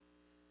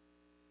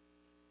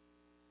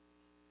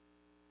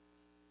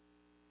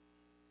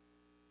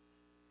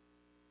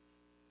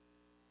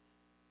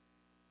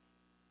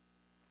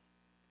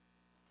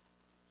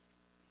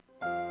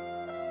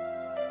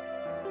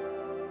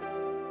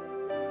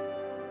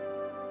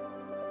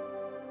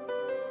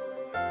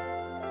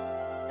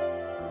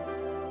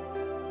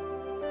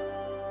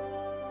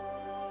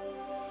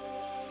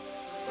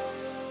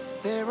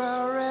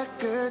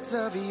words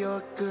of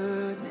your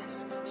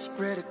goodness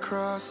spread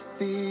across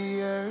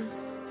the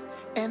earth.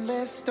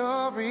 Endless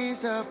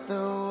stories of the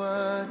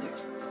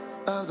wonders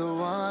of the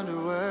wonder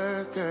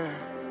worker.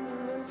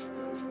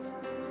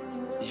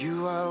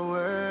 You are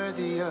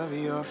worthy of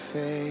your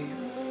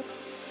fame.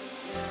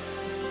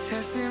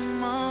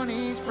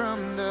 Testimonies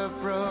from the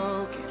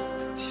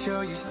broken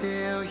show you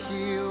still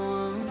heal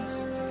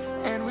wounds.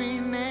 And we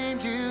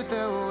named you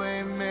the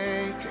way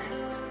maker,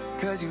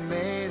 'cause you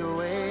made a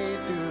way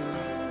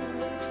through.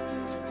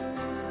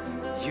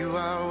 You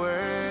are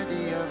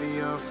worthy of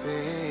your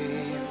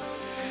fame.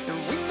 And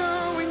we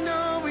know, we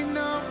know, we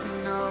know, we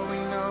know, we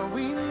know,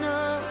 we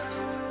know.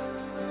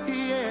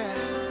 Yeah.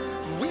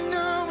 We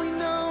know, we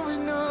know, we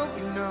know,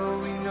 we know,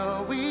 we know,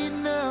 we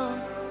know.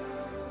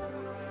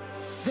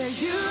 That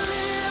you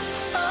live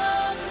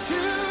up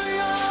to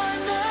your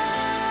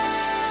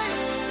name.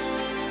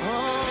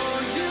 Oh,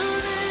 you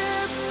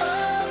live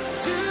up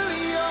to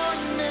your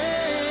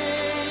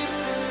name.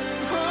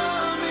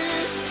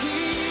 Promise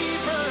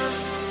keeper,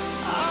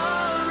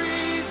 our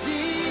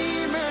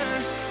Redeemer.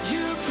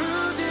 You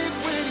proved it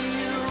when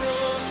you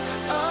rose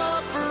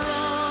up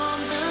from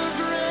the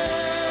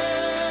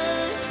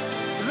grave.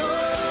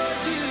 Lord,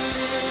 you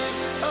live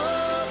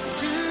up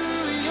to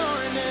your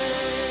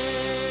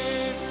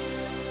name.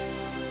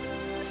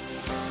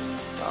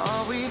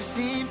 All we've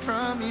seen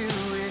from you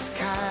is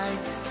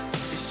kindness.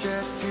 It's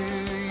just who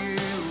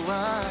you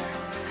are.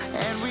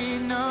 And we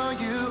know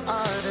you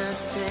are the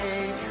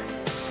Savior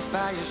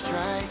by your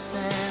stripes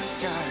and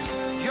scars.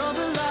 You're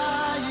the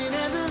Lion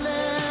and the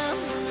Lamb.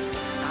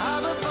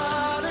 Abba,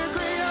 Father,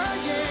 great I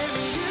am.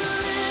 You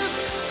live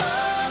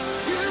up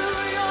to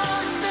your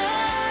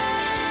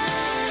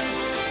name.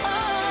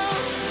 Oh,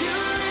 you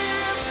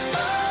live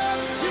up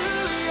to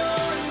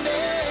your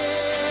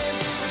name.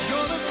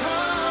 You're the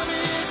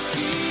promise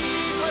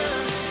keeper.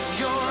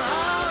 You're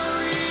our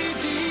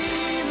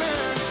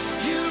Redeemer.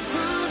 You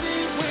proved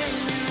it when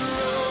you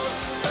rose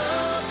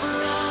up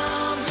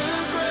from the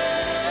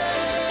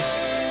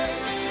grave.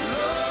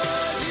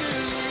 Lord, you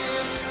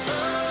live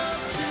up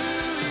to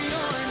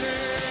your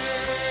name.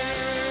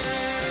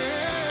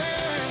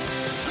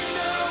 We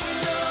know, we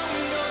know,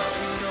 we know,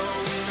 we know,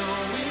 we know,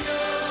 we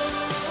know.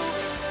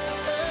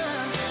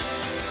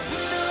 We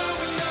know,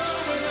 we know,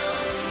 we know,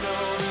 we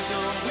know, we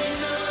know, we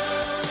know.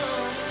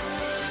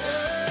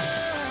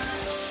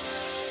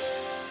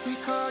 We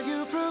call you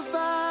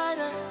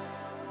provider,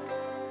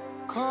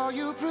 call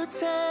you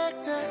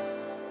protector.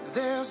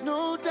 There's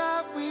no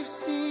doubt we've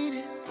seen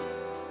it.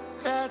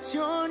 That's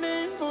your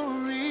name for a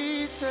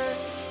reason.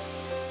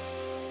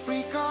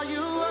 We call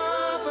you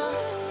Abba,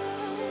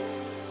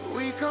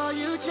 we call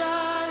you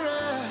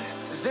Jireh.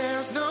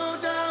 There's no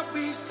doubt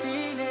we've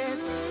seen it.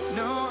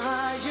 No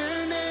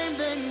higher name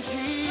than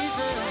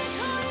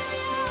Jesus.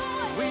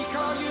 We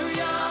call you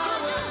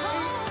Yahweh,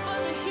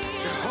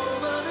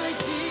 Jehovah the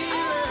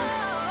healer.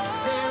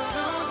 There's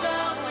no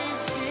doubt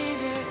we've seen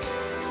it.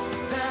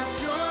 That's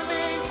your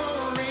name for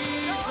a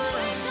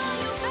reason.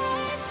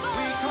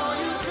 We call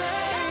you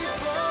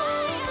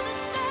faithful,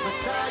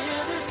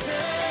 Messiah the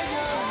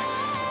Savior.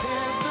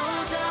 There's no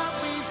doubt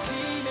we've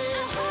seen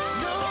it.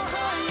 No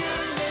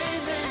higher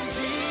name than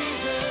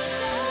Jesus.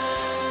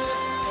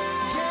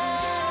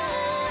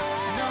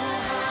 Yeah. No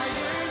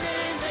higher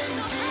name than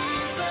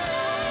Jesus.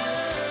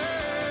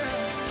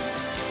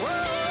 Whoa.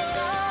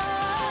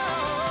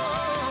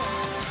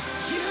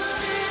 You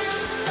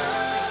live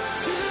up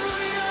to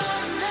your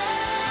name.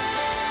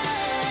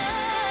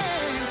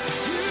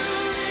 You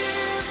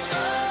live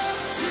up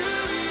to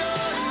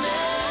your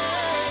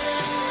name.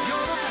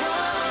 You're the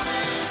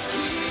promise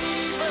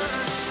keeper.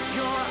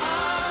 You're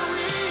our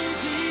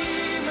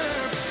Redeemer.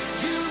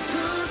 You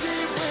proved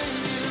it when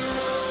you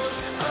rose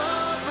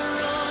up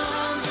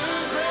from the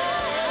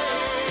grave.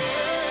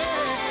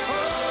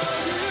 Oh,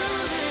 you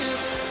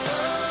live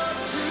up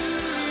to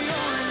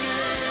your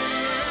name.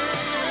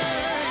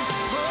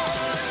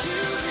 Lord,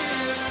 you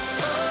live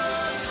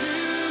up to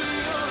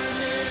your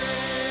name.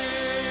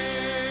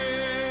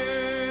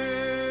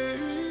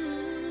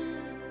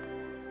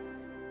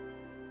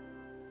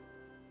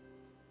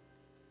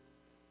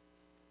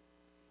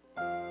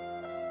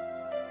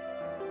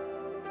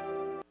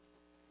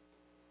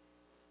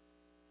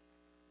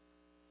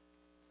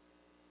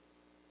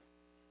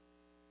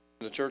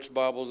 The church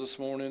Bibles this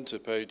morning to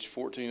page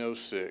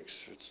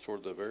 1406. It's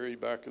toward the very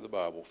back of the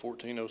Bible,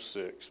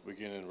 1406,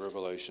 beginning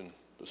Revelation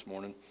this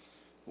morning.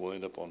 We'll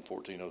end up on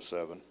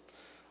 1407.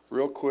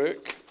 Real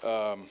quick,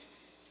 the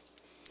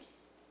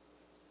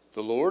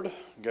Lord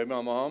gave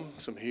my mom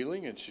some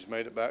healing, and she's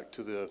made it back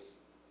to the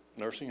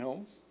nursing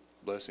home.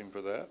 Bless him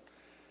for that.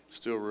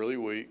 Still really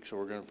weak, so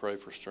we're going to pray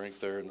for strength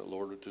there, and the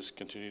Lord would just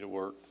continue to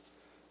work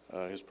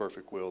his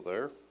perfect will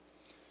there.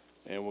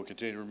 And we'll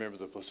continue to remember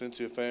the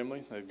Placencia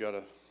family. They've got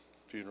a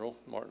funeral,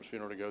 Martin's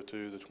funeral, to go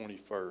to the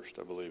 21st,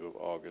 I believe, of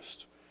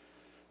August.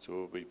 So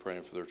we'll be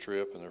praying for their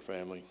trip and their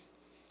family.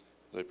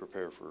 They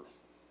prepare for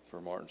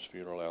Martin's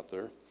funeral out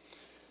there.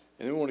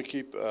 And then we want to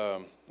keep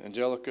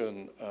Angelica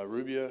and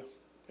Rubia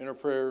in our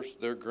prayers.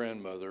 Their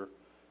grandmother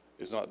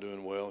is not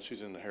doing well.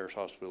 She's in the Harris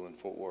Hospital in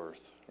Fort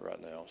Worth right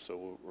now. So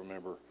we'll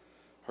remember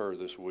her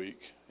this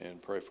week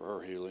and pray for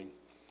her healing,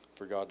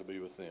 for God to be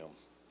with them.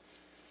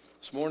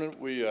 This morning,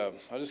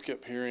 I just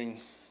kept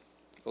hearing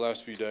the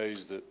last few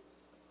days that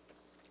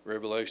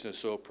Revelation is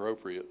so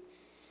appropriate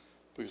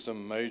because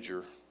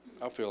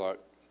I feel like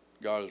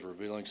God is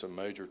revealing some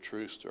major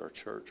truths to our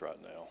church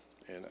right now.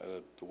 And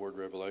the word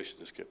Revelation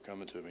just kept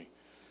coming to me.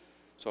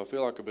 So I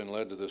feel like I've been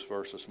led to this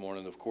verse this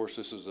morning. Of course,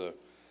 this is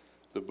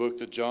the book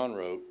that John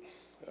wrote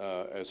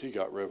as he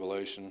got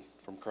revelation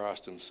from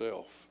Christ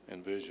himself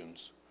in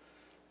visions.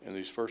 And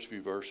these first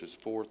few verses,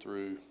 4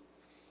 through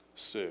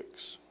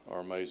 6, are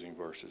amazing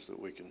verses that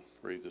we can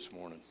read this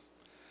morning.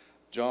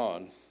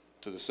 John,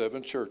 to the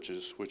 7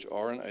 churches which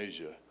are in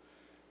Asia,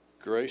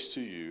 grace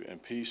to you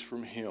and peace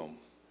from him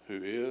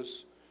who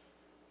is,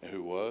 and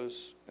who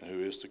was, and who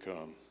is to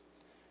come,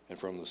 and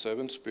from the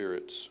 7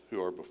 spirits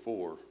who are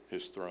before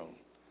his throne,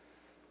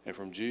 and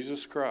from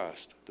Jesus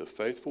Christ, the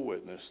faithful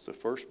witness, the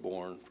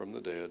firstborn from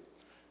the dead,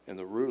 and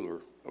the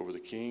ruler over the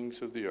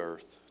kings of the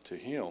earth, to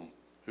him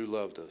who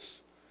loved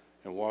us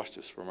and washed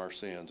us from our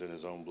sins in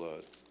his own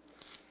blood.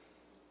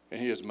 And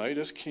he has made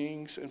us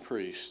kings and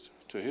priests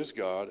to his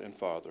God and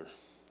Father.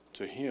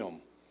 To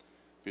him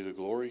be the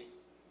glory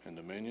and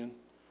dominion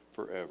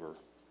forever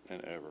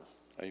and ever.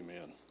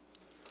 Amen.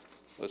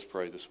 Let's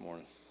pray this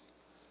morning.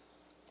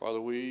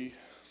 Father, we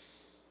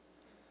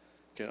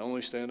can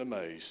only stand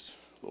amazed,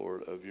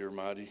 Lord, of your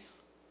mighty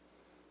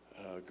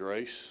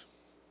grace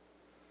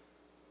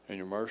and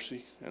your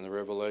mercy and the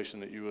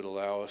revelation that you would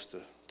allow us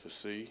to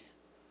see.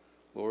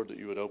 Lord, that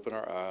you would open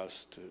our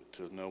eyes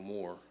to know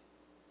more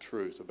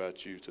truth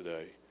about you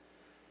today.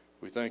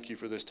 We thank you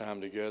for this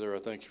time together. I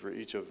thank you for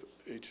each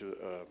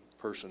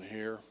person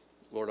here.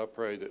 Lord, I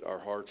pray that our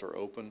hearts are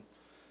open,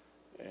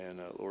 and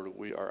Lord,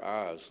 our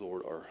eyes,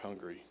 Lord, are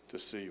hungry to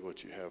see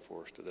what you have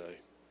for us today.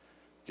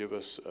 Give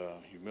us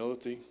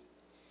humility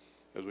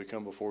as we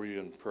come before you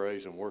in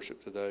praise and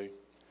worship today.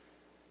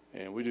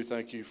 And we do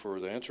thank you for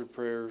the answered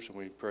prayers, and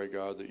we pray,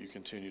 God, that you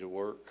continue to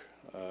work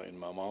in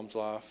my mom's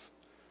life,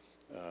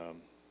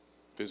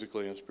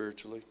 physically and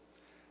spiritually.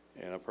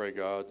 And I pray,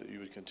 God, that you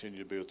would continue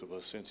to be with the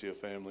Placencia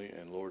family,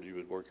 and Lord, you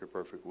would work your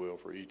perfect will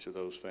for each of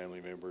those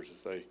family members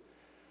as they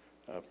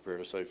prepare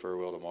to say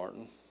farewell to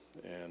Martin.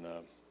 And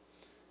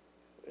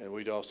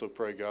we'd also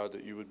pray, God,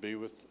 that you would be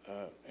with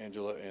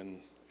Angelica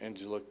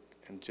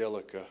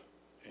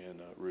and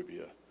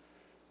Rubia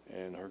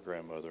and her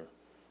grandmother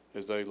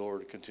as they,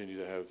 Lord, continue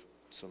to have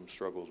some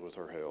struggles with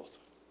her health.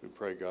 We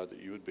pray, God, that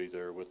you would be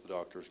there with the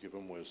doctors, give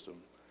them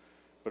wisdom.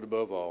 But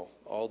above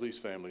all these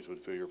families would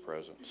feel your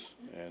presence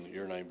and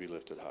your name be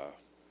lifted high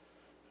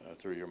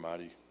through your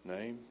mighty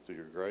name, through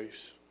your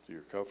grace, through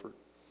your comfort,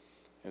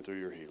 and through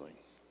your healing.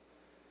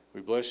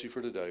 We bless you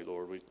for today,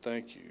 Lord. We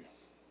thank you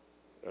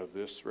of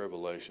this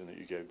revelation that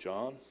you gave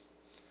John.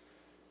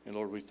 And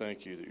Lord, we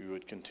thank you that you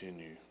would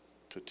continue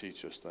to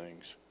teach us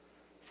things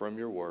from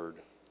your word,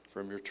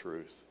 from your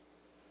truth,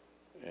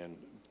 and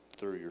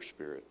through your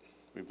spirit.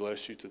 We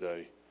bless you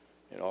today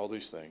in all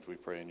these things. We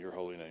pray in your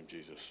holy name,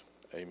 Jesus.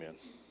 Amen.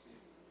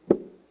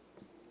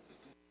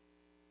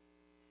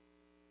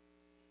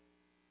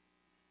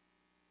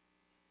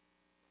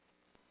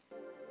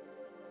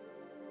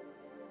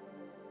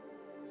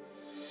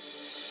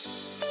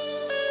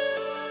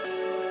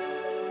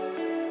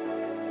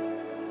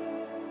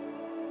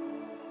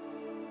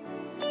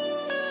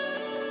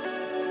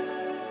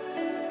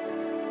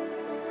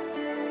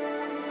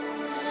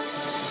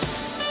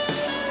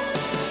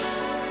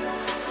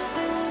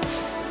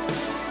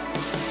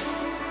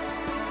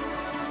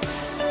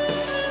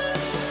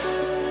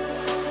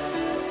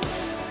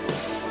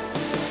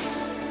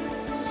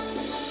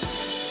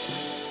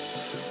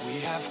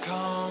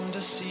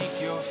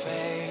 Seek your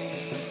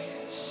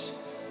face,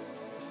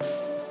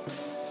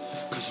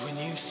 'cause when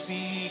you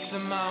speak the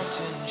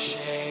mountains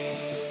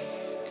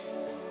shake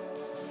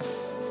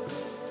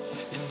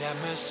and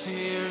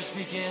atmospheres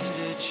begin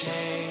to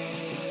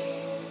change.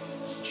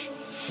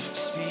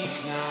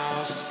 Speak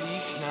now,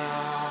 speak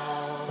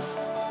now.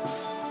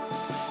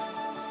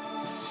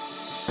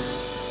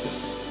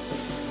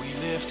 We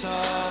lift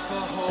up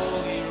a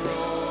holy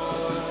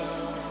roar,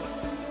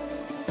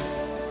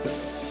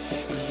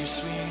 and you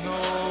swing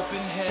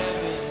open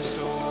heaven's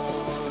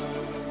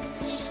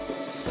doors,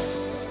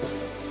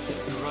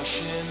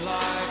 rushing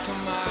like a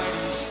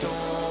mighty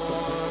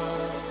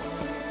storm.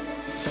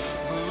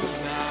 Move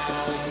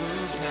now,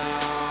 move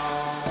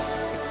now.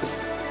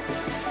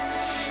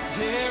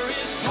 There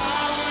is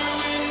power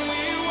when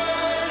we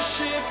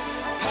worship,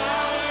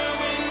 power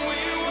when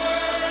we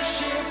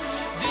worship.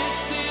 This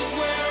is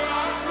where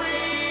our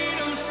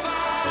freedom's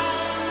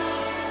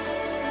found.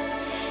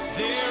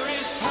 There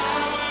is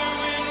power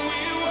when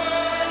we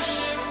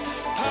worship,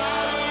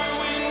 power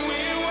when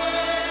we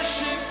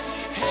worship.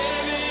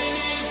 Heaven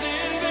is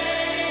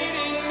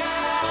invading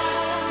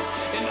now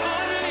and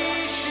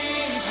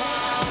unleashing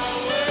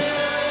power,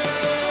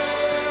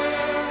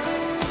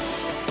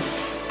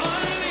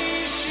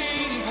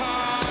 unleashing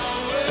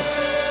power.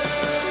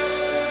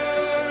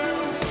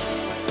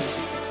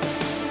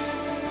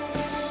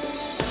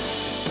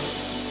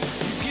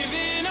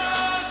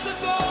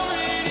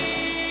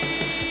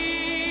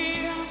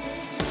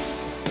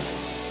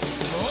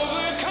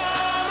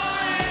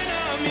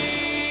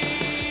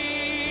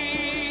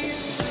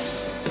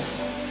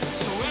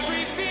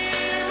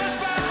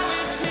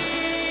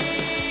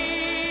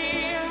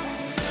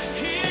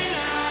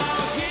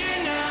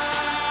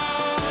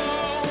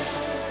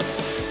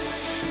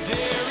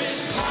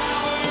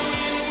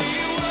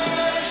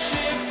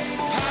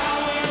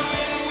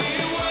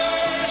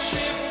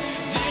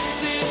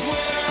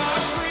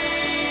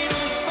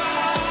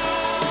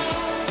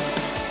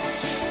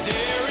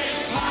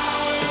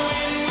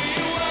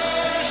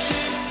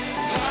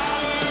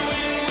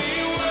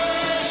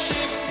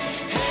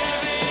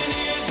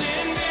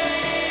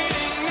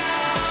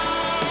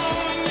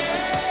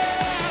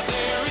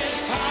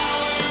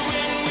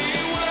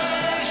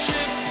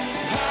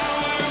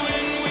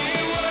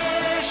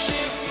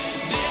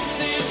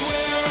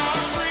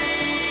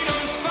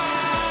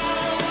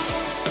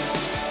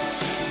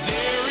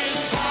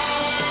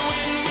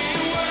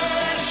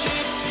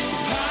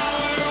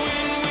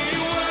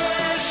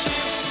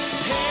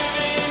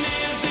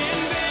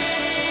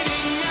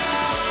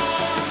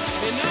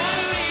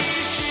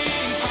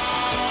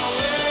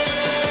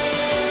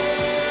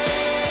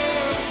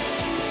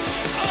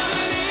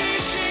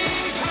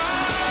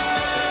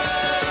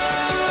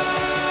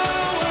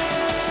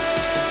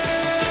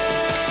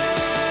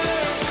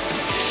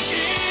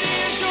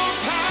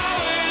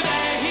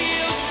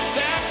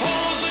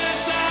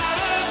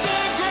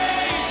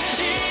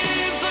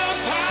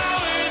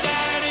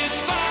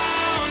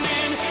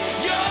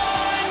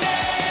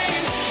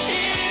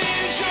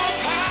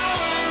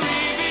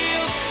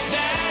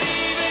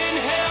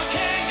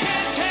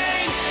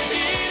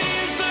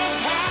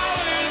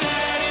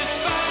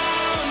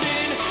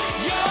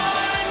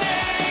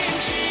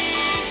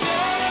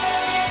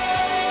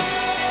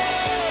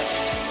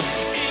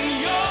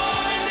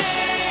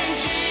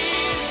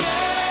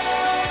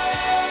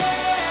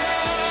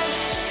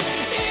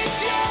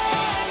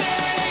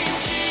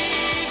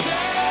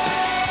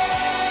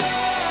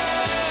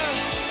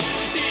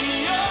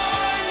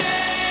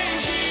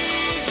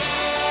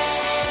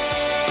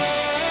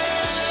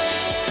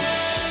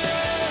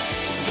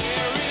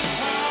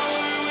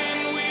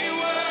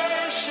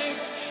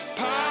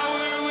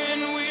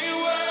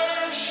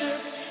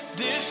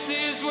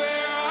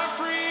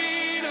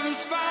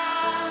 arms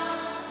found.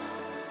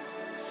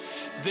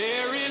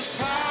 There is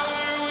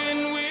power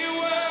when we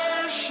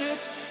worship,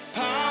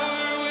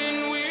 power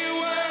when we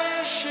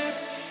worship.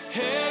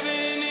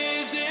 Heaven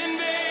is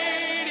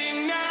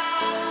invading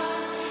now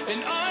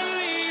and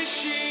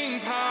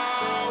unleashing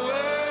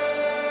power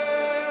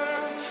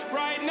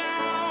right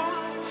now,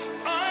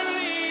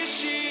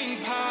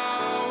 unleashing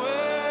power.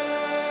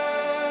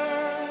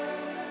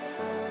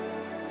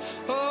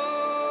 Oh.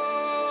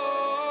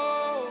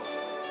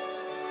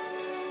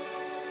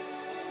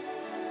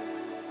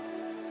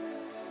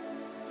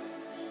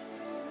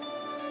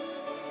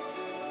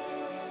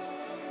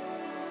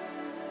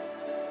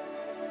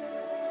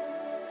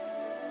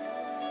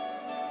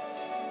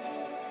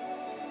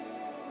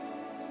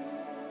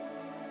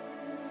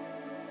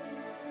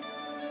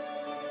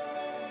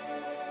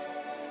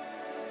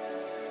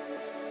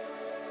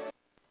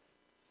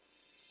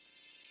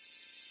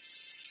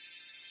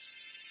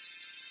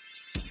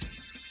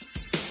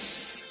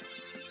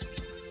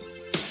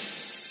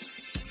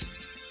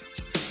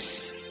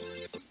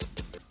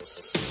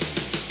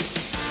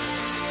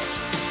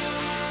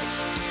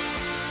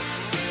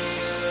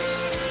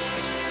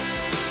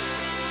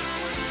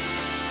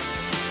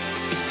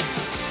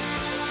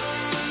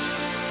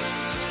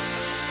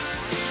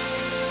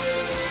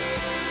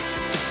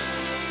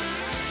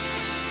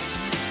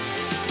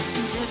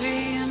 And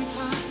every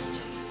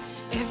imposter,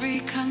 every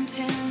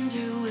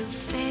contender will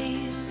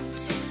fail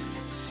to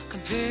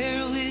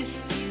compare with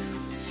you.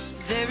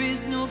 There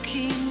is no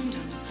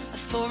kingdom,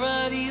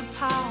 authority,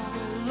 power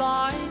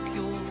like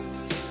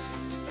yours.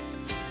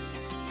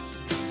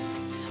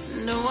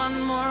 No one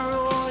more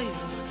royal,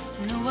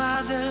 no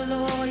other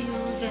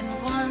loyal than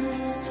one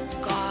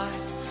God,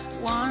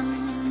 one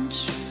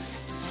truth.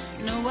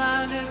 No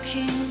other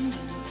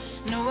kingdom,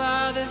 no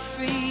other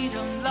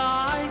freedom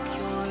like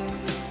yours.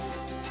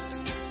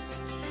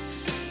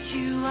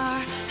 You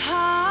are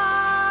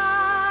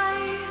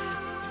high,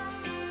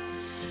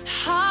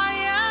 high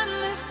and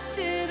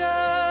lifted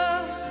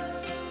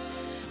up,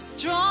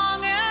 strong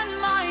and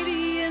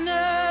mighty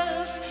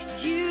enough.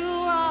 You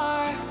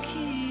are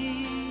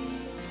King.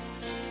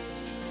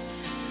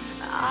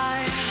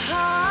 I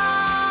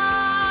hide,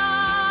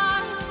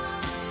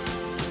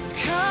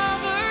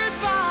 covered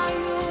by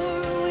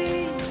your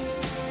wings.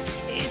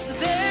 It's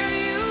there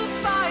you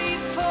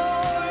fight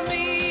for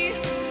me,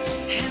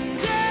 and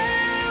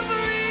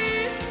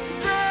every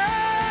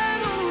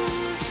battle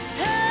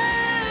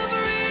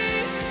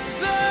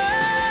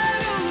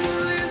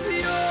is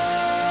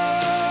yours.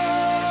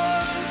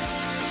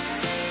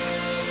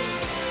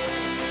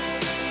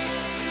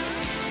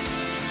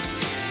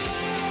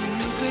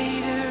 No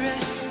greater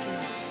rescue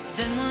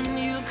than when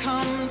you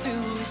come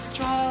through.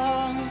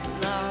 Strong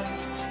love,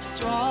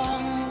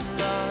 strong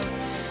love.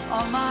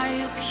 All my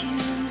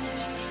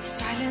accusers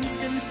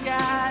silenced and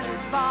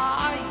scattered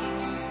by you.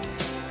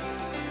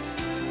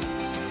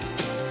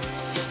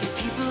 Your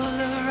people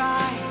are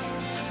rising.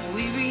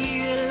 We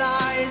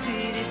realize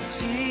it is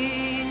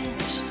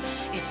finished.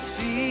 It's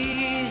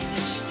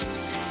finished.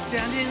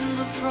 Stand in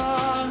the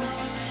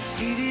promise.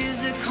 It is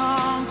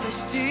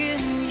accomplished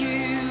in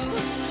you.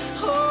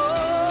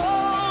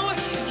 Oh,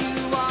 you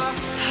are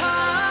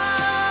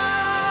high,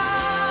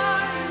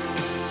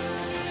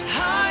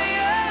 high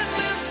and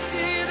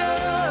lifted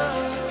up,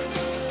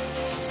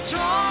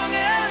 strong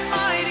and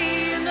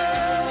mighty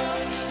enough.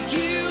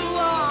 You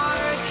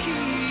are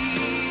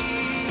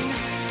King.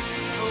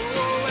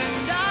 Oh,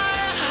 and I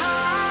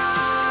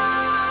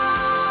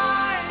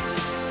hide,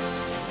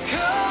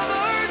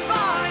 covered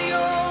by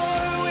your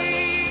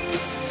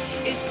wings.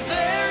 It's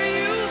there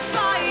you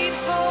fight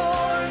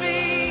for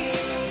me,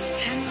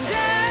 and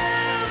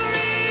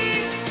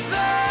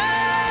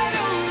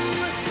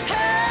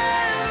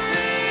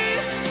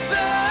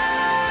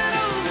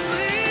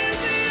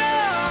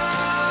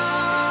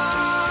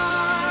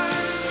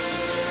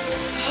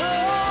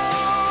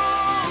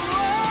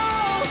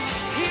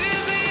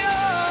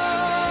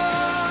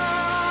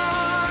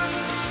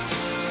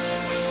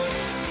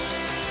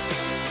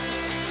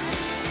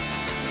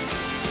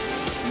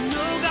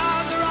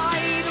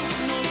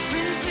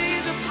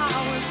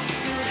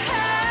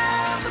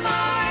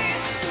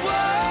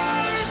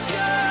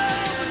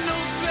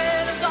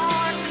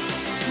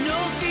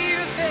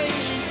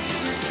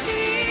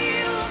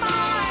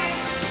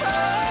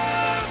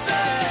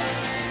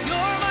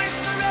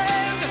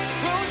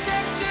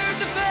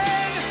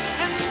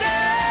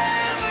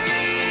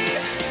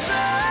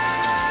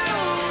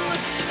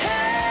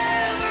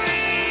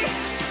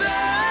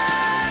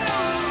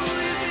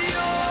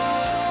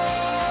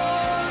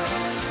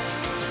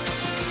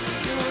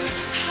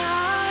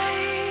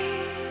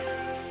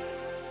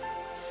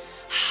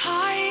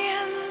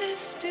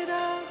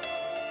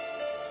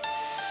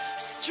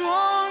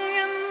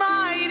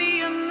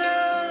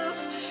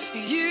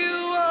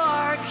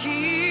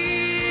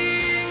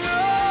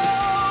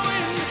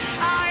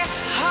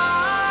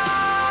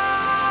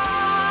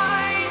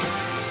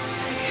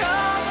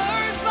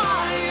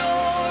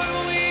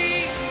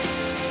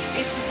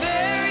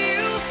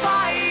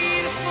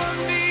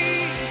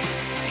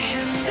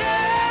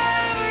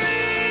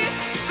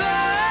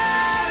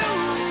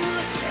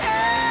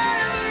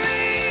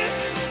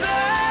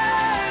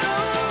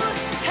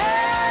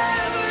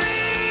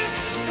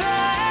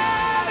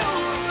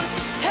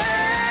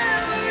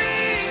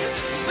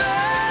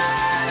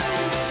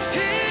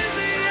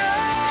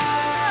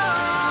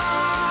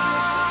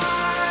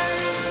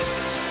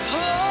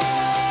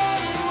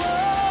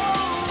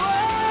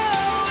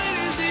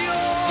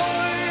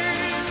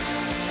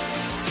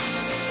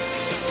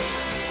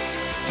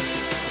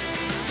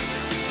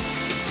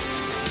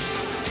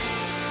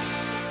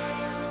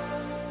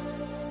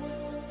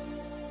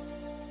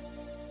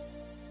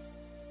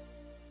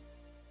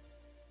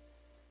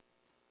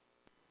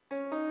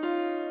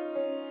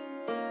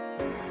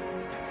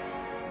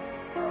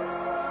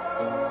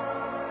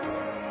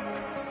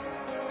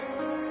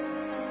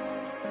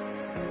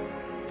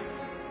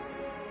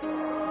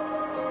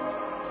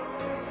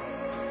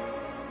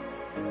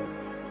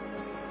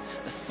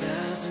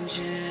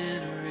 1,000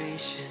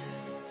 generations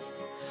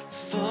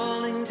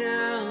falling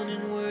down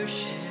in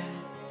worship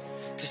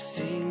to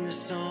sing the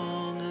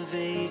song of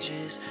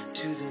ages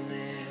to the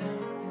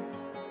Lamb.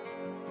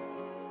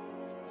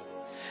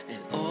 And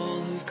all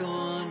who've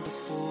gone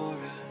before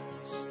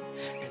us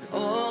and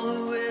all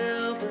who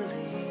will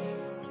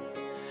believe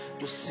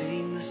will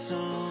sing the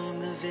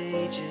song of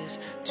ages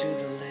to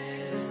the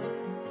Lamb.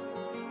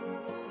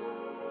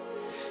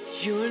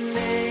 Your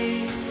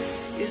name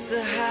is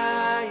the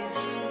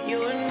highest,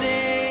 your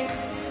name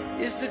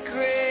is the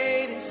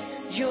greatest,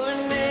 your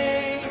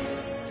name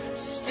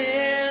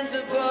stands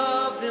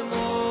above them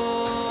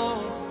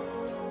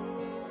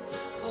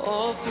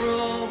all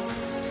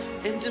thrones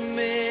and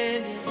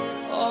dominions,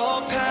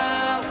 all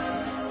powers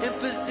and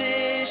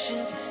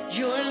positions,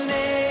 your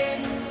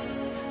name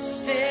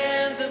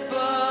stands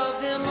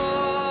above them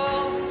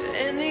all,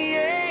 and the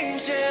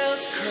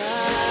angels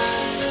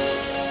cry,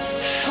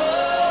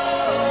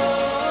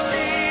 holy,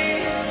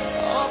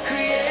 all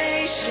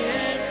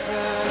creation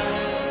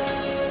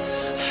cries,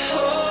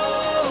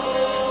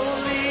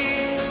 holy,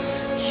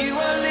 you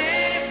are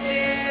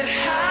lifted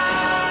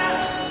high,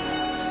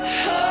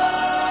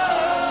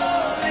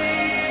 holy,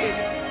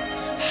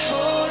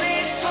 holy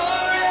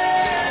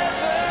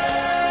forever.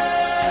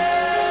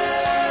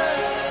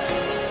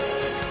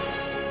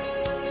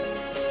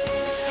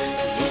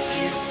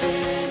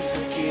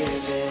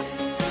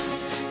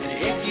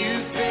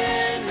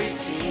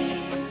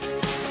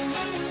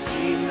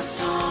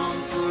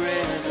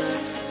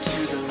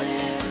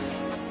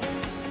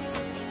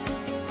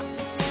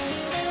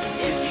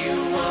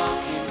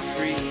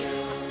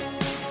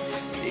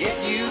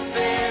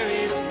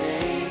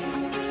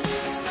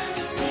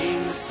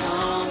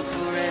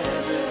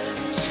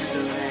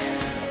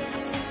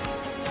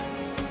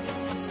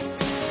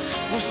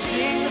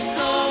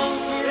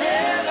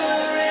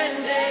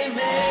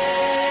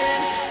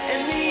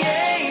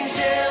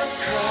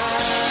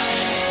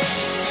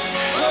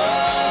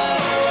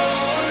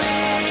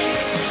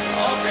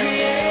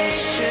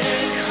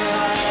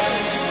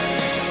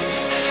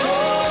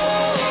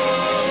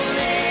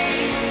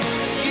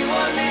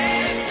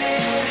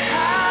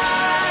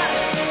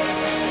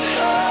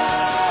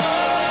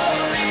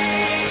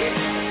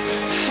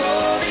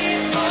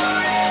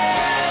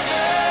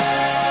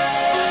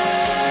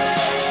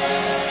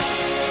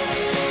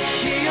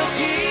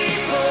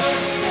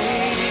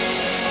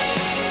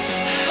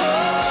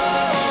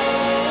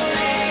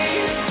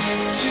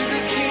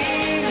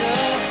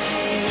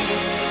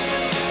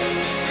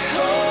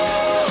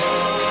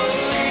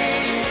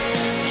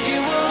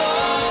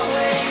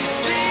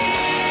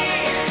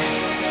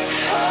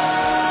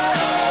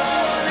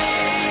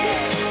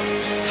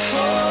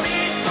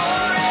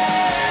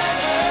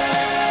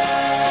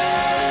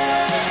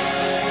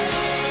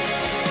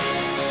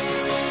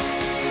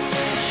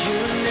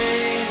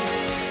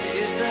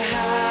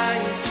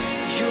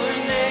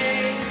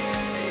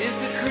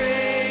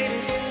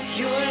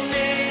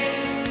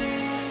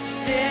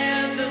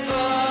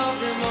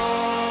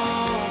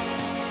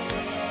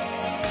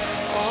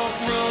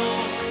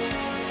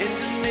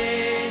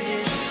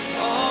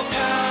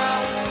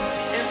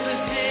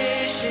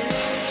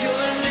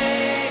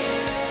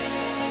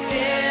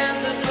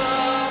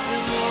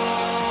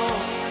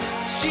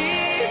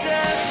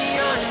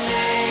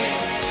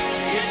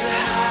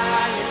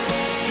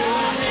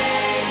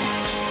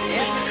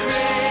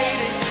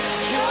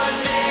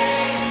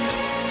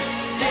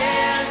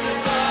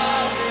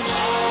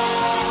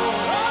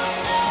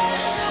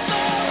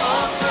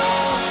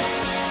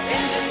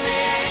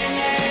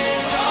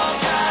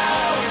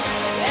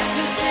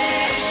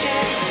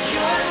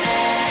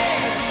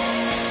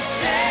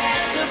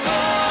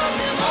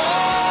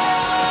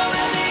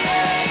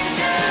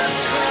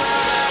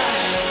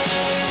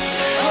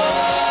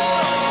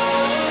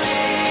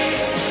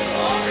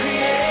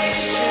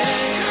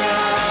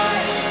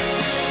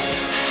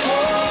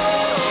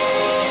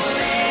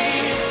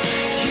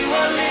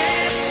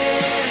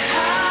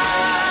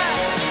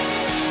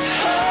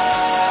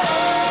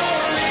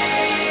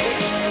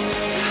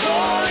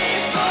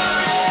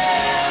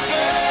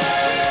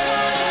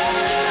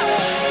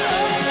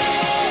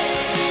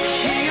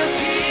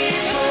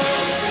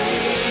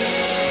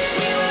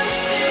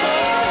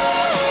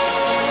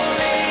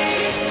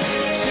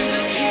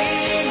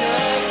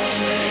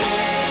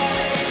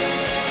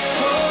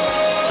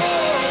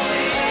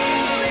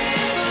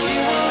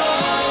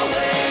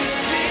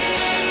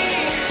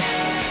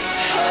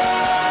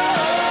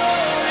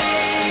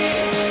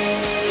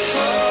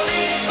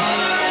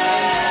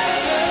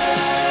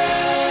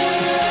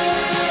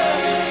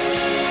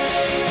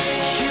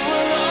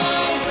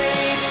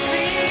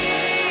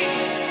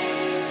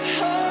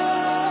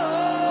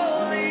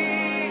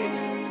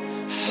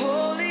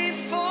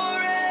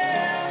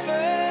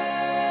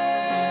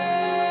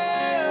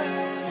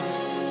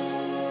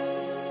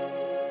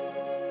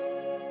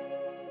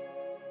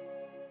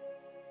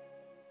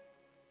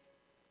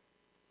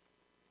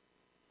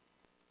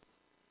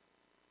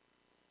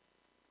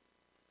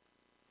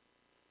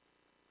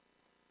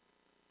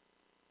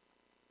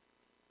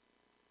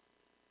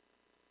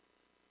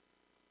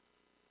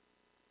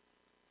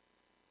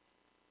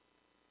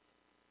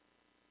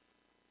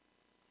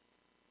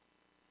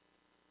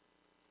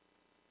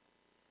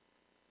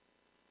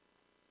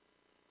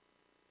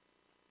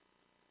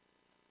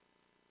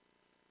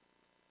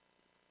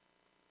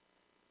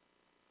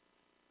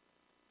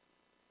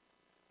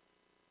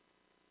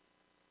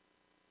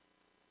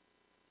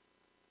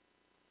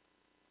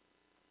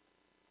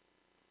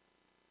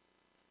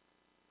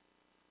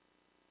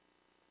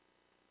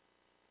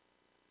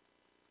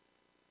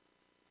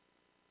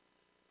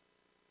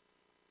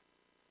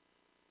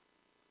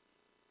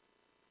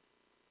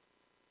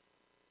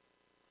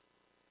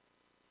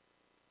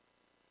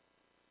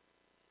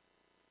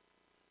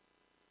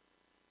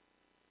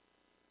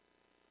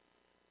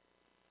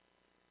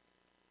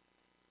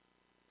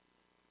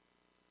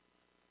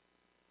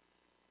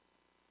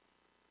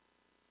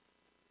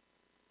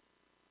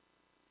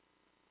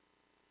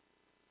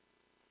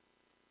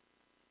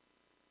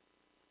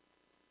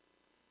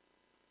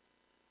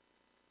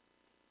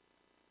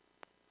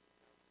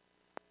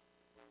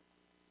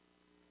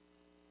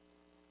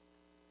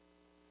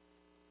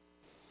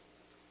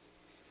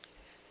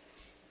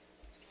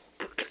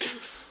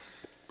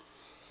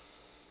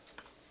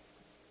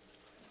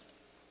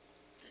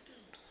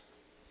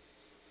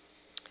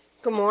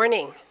 Good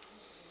morning.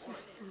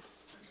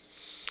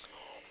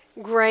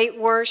 Great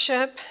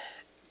worship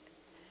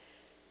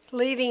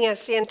leading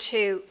us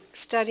into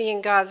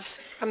studying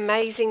God's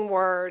amazing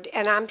Word.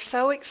 And I'm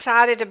so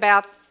excited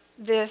about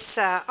this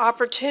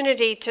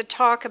opportunity to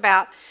talk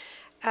about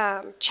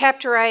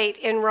chapter 8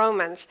 in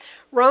Romans.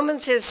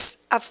 Romans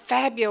is a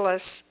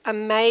fabulous,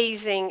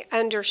 amazing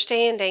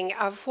understanding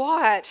of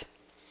what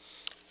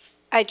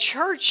a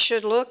church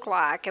should look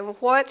like and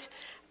what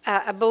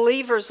a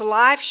believer's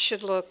life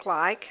should look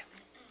like.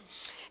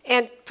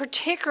 And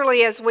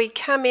particularly as we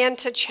come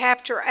into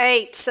chapter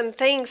 8, some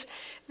things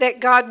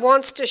that God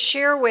wants to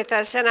share with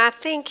us, and I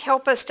think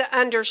help us to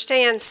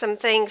understand some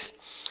things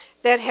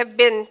that have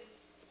been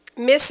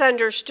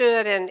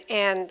misunderstood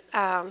and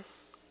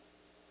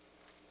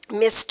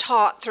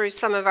mistaught through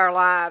some of our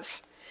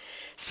lives.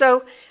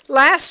 So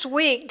last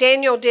week,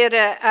 Daniel did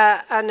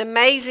an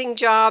amazing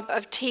job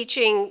of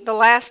teaching the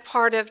last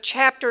part of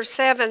chapter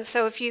 7.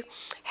 So if you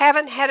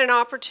haven't had an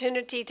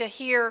opportunity to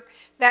hear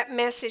that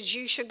message,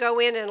 you should go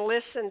in and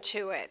listen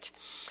to it.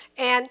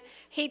 And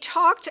he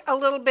talked a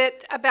little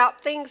bit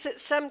about things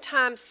that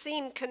sometimes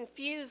seem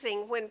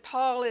confusing when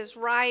Paul is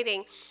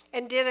writing,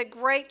 and did a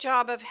great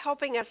job of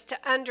helping us to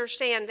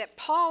understand that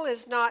Paul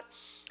is not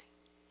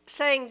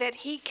saying that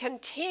he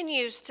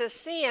continues to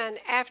sin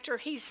after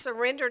he's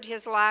surrendered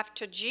his life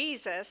to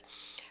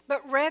Jesus, but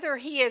rather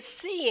he is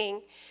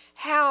seeing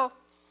how,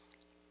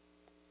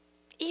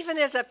 even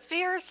as a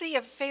Pharisee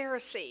of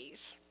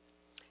Pharisees,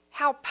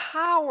 how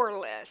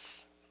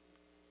powerless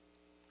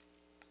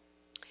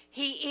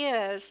he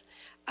is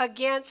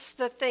against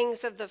the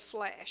things of the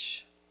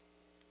flesh.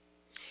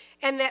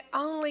 And that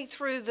only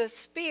through the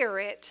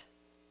Spirit,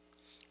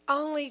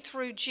 only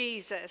through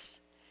Jesus,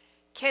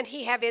 can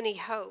he have any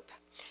hope.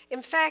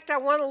 In fact, I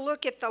want to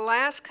look at the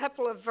last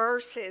couple of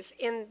verses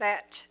in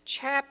that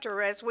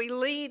chapter as we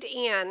lead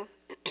in.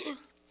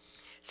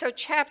 So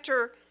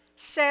chapter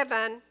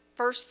 7,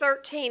 verse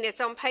 13,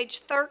 it's on page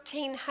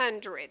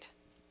 1300.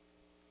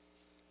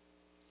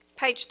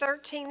 Page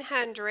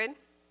 1300.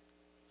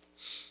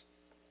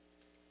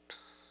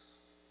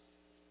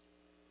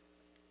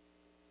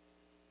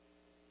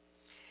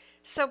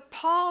 So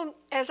Paul,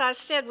 as I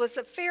said, was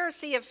a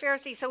Pharisee of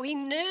Pharisees, so he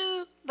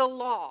knew the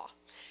law.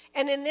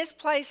 And in this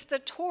place, the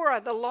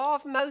Torah, the law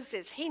of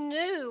Moses, he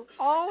knew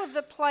all of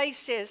the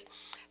places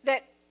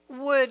that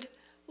would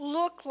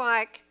look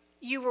like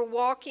you were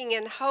walking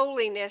in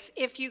holiness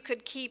if you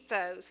could keep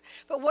those.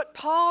 But what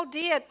Paul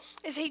did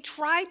is he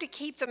tried to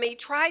keep them. He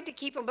tried to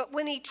keep them, but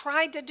when he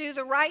tried to do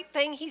the right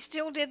thing, he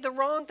still did the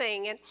wrong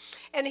thing.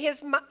 And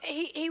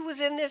he was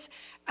in this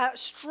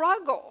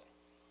struggle,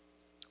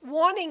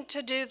 wanting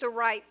to do the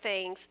right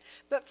things,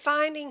 but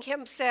finding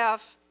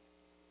himself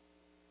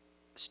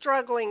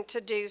struggling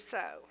to do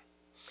so.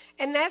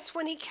 And that's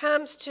when he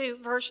comes to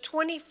verse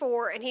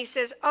 24, and he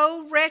says,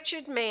 "O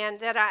wretched man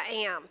that I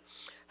am,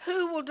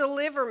 who will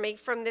deliver me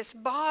from this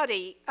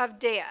body of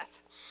death?"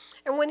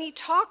 And when he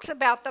talks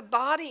about the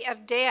body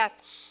of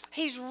death,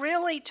 he's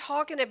really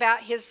talking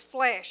about his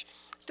flesh.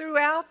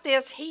 Throughout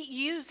this, he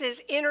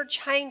uses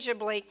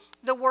interchangeably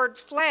the word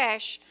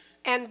flesh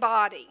and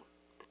body.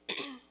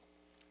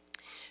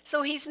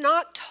 So he's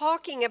not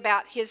talking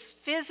about his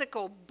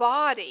physical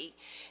body.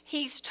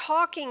 He's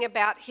talking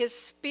about his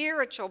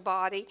spiritual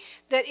body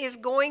that is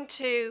going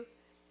to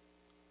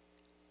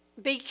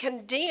be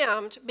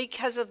condemned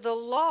because of the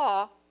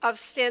law of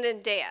sin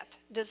and death.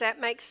 Does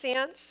that make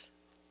sense?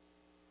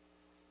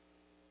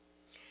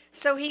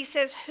 So he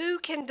says, who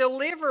can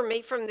deliver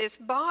me from this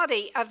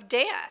body of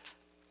death?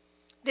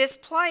 This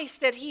place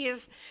that he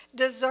is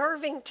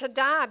deserving to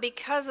die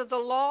because of the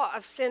law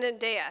of sin and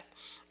death.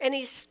 And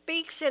he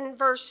speaks in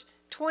verse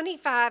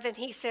 25 and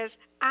he says,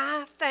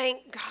 I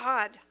thank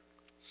God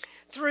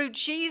through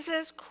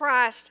Jesus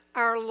Christ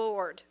our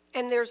Lord.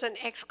 And there's an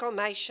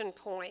exclamation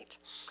point.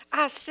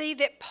 I see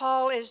that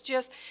Paul is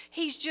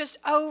he's just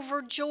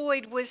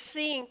overjoyed with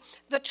seeing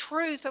the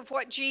truth of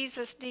what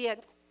Jesus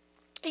did.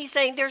 He's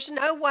saying there's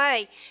no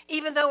way,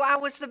 even though I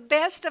was the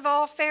best of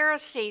all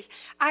Pharisees,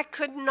 I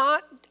could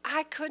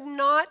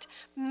not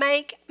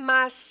make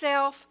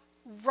myself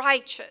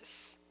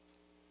righteous.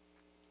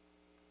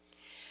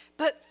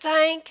 But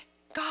thank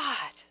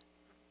God,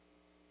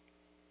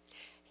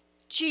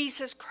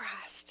 Jesus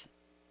Christ.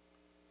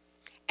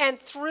 And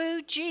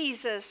through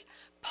Jesus,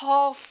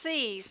 Paul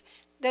sees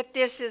that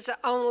this is the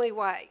only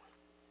way.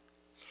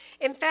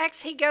 In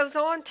fact, he goes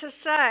on to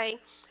say,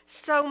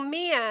 so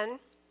men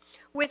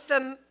with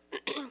the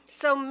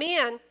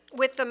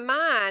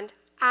mind,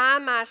 I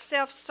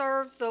myself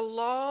serve the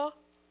law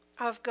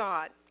of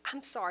God.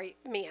 I'm sorry,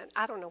 men.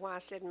 I don't know why I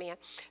said men.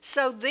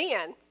 So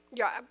then,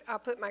 I'll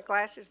put my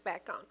glasses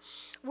back on.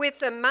 With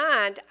the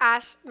mind,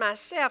 I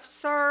myself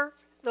serve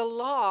the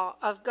law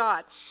of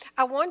God.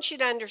 I want you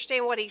to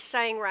understand what he's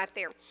saying right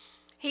there.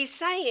 He's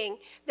saying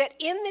that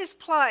in this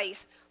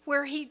place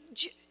where he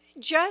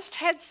just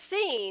had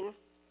seen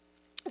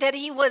that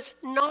he was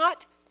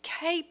not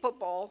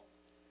capable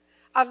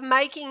of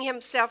making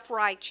himself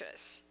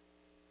righteous,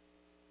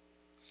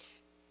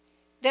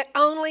 that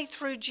only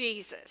through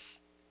Jesus,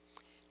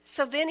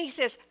 So then he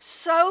says,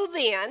 so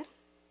then,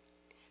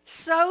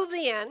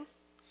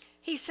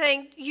 he's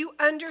saying, you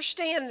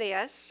understand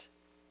this.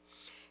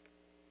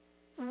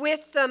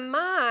 With the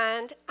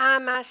mind, I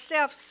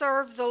myself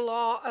serve the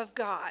law of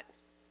God.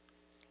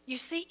 You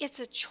see, it's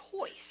a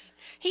choice.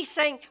 He's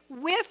saying,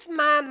 with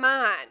my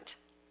mind,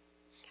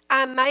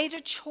 I made a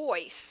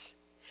choice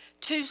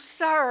to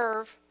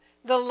serve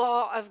the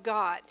law of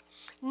God,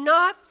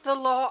 not the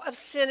law of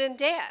sin and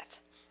death.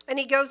 And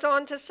he goes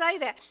on to say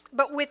that,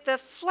 but with the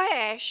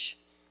flesh,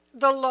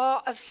 the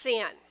law of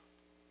sin.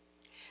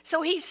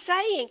 So he's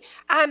saying,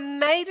 I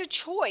made a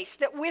choice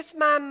that with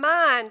my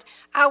mind,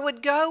 I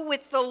would go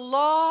with the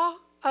law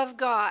of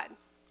God.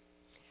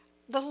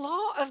 The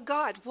law of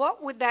God,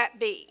 what would that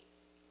be?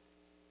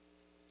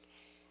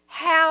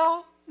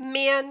 How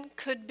men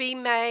could be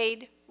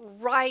made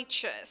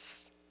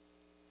righteous.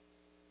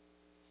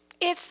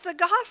 It's the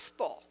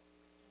gospel.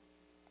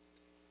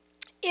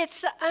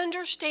 It's the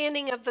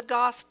understanding of the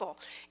gospel.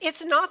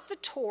 It's not the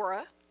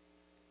Torah.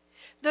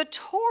 The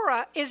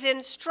Torah is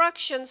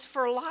instructions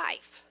for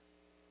life.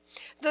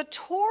 The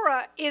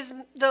Torah is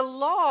the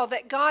law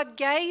that God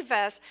gave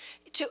us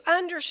to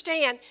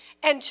understand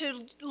and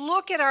to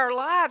look at our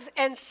lives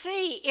and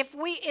see if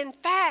we, in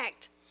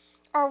fact,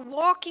 are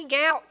walking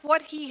out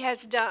what He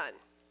has done.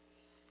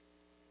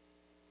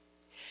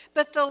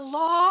 But the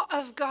law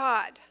of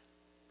God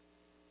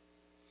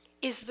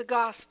is the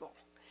gospel,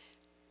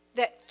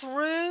 that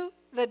through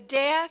the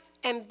death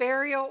and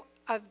burial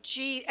of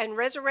and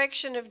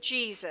resurrection of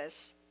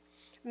Jesus,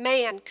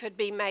 man could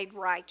be made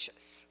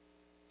righteous.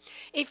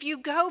 If you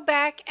go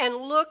back and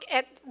look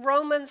at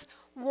Romans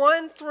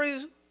 1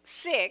 through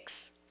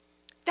 6,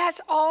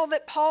 that's all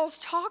that Paul's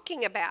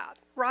talking about,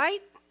 right?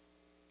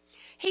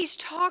 He's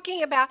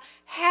talking about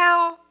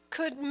how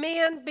could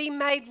men be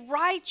made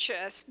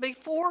righteous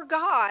before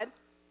God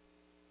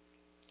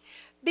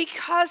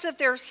because of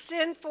their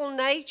sinful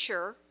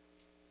nature,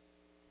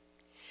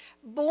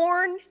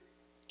 born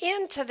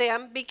into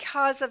them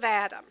because of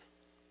Adam.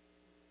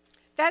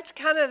 That's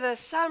kind of the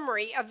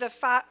summary of the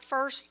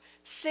first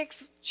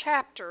 6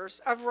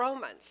 chapters of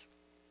Romans.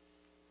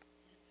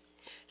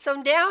 So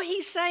now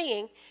he's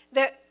saying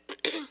that,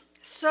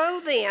 so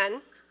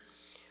then,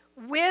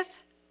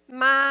 with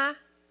my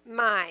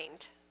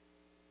mind,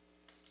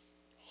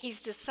 he's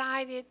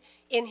decided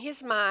in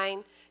his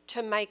mind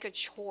to make a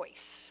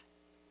choice.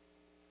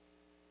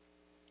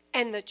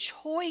 And the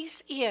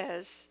choice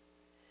is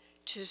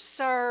to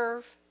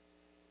serve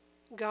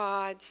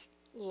God's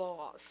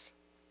laws,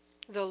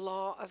 the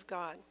law of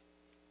God.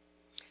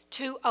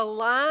 To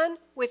align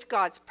with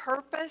God's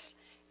purpose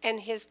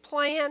and His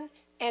plan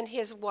and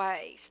His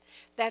ways.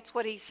 That's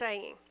what he's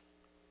saying.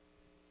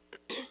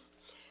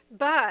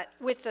 But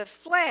with the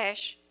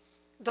flesh,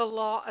 the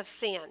law of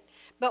sin.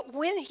 But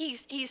when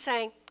he's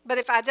saying, but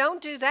if I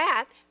don't do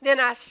that, then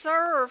I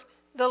serve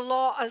the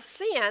law of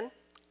sin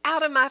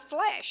out of my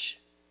flesh.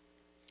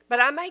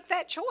 But I make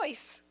that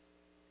choice.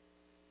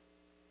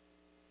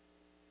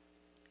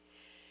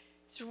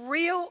 It's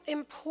real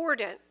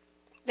important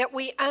that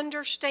we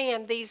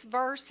understand these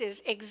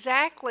verses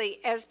exactly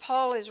as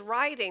Paul is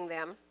writing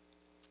them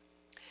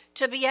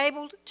to be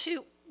able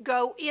to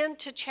go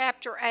into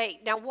chapter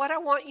 8. Now, what I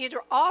want you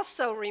to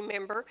also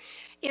remember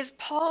is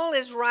Paul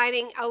is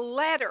writing a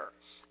letter.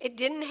 It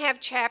didn't have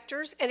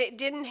chapters and it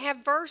didn't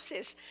have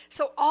verses.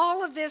 So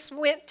all of this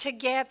went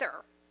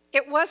together.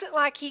 It wasn't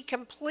like he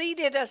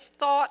completed a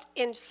thought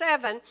in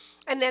 7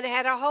 and then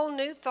had a whole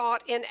new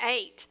thought in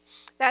 8.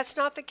 That's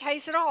not the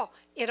case at all.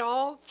 It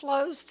all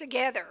flows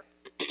together.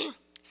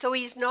 So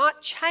he's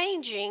not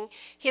changing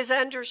his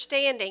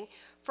understanding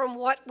from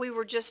what we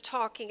were just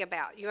talking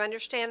about. You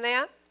understand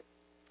that?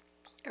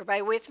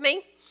 Everybody with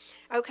me?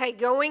 Okay,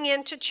 going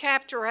into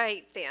chapter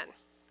 8 then.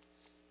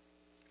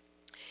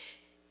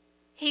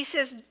 He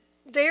says,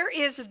 there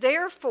is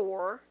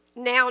therefore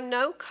now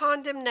no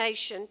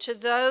condemnation to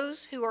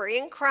those who are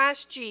in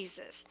Christ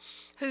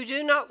Jesus, who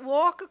do not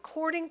walk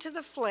according to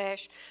the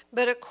flesh,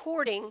 but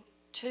according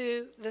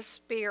to the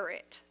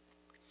Spirit.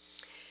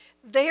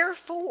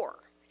 Therefore,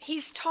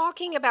 he's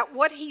talking about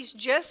what he's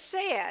just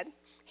said.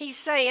 He's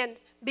saying,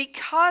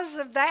 because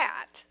of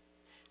that,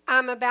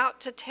 I'm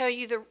about to tell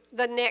you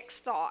the next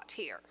thought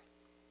here.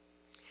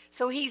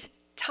 So he's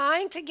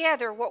tying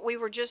together what we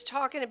were just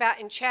talking about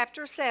in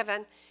chapter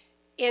 7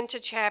 into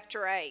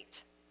chapter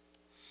 8.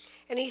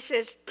 And he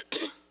says,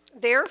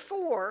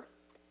 therefore,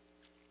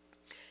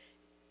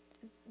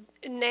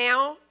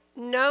 now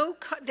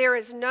there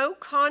is no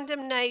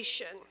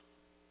condemnation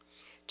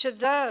to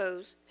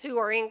those who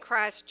are in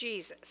Christ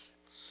Jesus.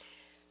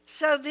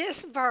 So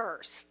this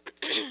verse,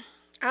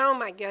 oh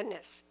my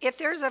goodness, if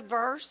there's a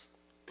verse,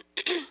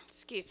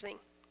 excuse me,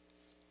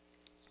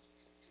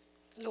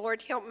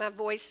 Lord, help my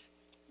voice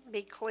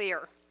be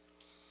clear.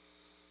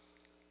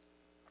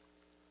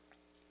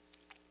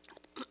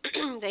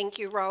 Thank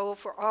you, Raul,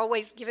 for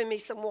always giving me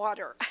some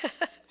water.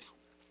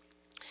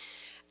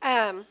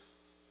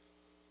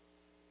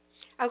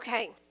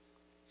 Okay,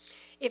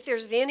 if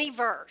there's any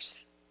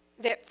verse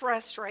that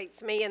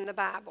frustrates me in the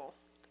Bible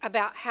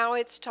about how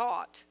it's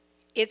taught,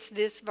 It's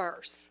this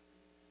verse.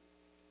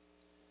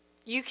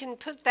 You can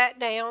put that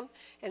down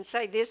and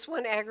say this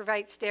one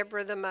aggravates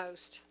Deborah the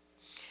most,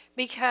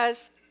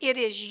 because it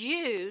is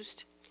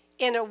used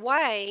in a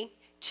way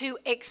to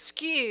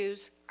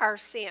excuse our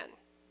sin.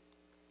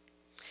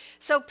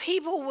 So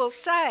people will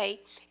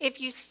say, if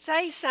you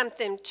say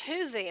something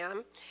to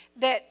them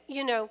that,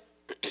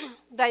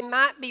 they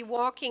might be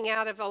walking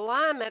out of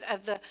alignment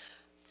of the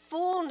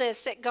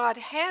fullness that God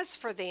has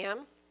for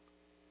them.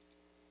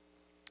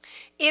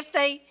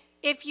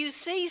 If you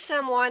see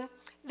someone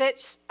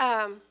that's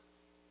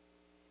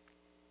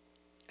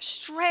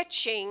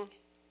stretching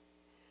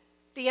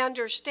the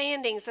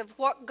understandings of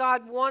what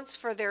God wants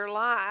for their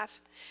life,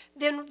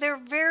 then their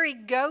very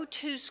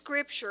go-to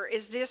scripture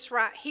is this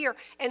right here.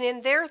 And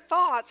in their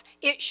thoughts,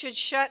 it should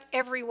shut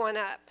everyone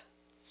up.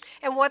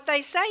 And what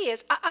they say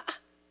is,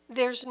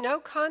 there's no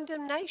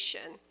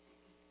condemnation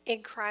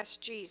in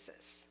Christ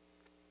Jesus.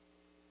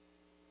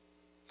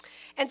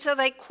 And so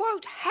they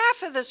quote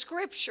half of the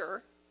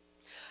scripture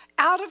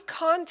out of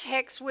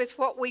context with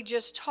what we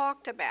just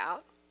talked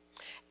about.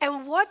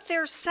 And what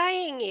they're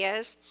saying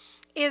is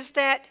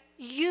that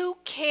you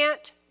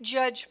can't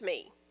judge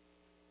me.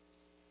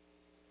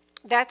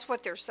 That's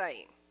what they're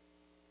saying.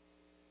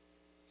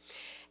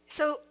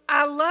 So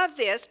I love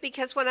this,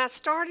 because when I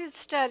started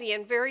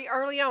studying very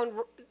early on,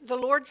 the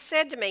Lord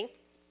said to me,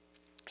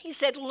 He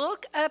said,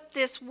 look up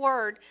this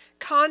word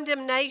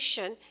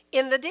condemnation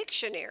in the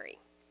dictionary.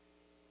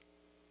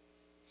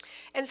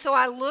 And so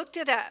I looked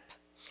it up,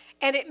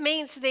 and it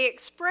means the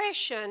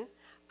expression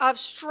of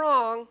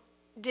strong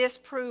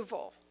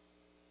disapproval.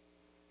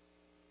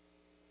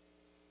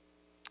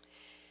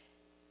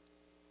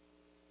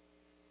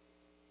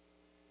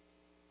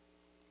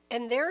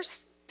 And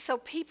so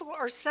people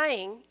are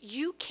saying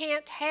you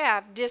can't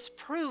have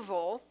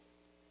disapproval,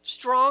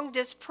 strong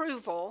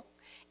disapproval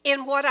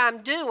in what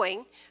I'm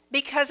doing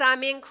because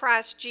I'm in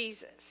Christ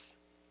Jesus.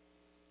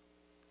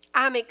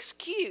 I'm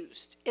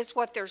excused is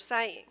what they're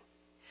saying.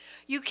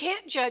 You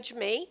can't judge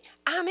me.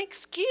 I'm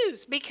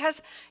excused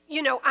because,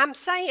 I'm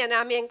saying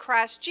I'm in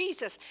Christ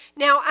Jesus.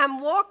 Now, I'm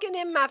walking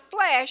in my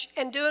flesh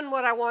and doing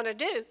what I want to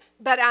do,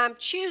 but I'm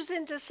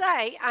choosing to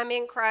say I'm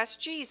in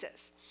Christ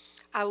Jesus.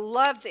 I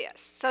love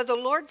this. So the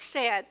Lord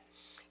said,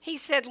 He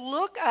said,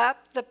 look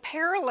up the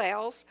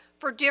parallels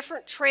for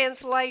different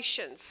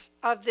translations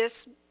of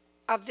this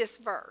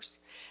verse.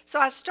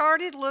 So I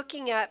started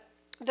looking up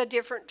the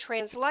different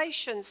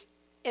translations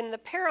in the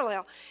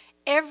parallel.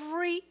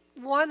 Every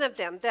one of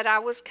them that I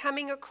was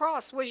coming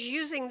across was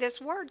using this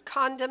word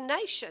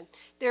condemnation.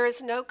 There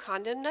is no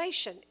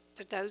condemnation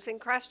for those in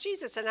Christ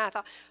Jesus. And I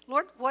thought,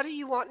 Lord, what are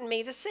you wanting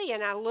me to see?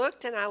 And I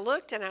looked and I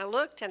looked and I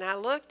looked and I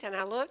looked and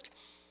I looked.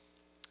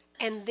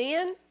 And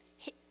then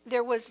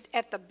there was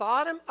at the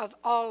bottom of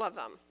all of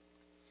them,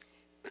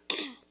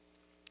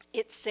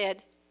 it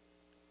said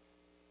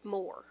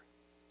more.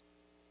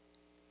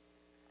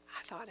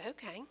 I thought,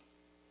 okay,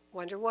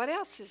 wonder what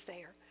else is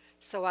there.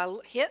 So I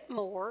hit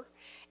more,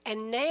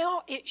 and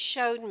now it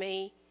showed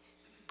me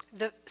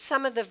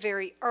some of the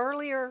very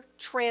earlier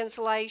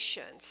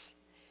translations,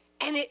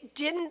 and it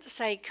didn't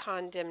say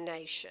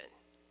condemnation.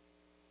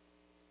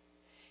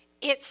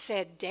 It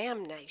said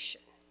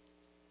damnation.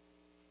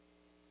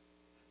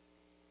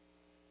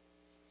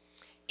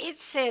 It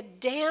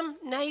said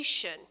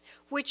damnation,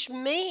 which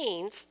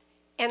means,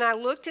 and I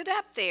looked it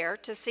up there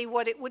to see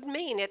what it would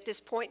mean at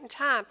this point in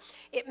time.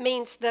 It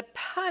means the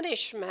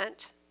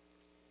punishment.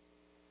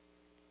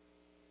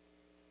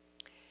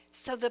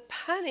 So the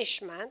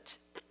punishment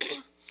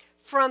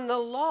from the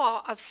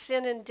law of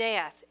sin and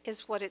death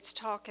is what it's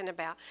talking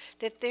about.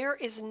 That there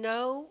is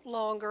no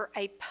longer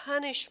a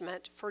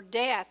punishment for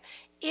death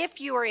if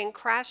you are in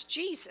Christ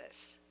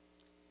Jesus.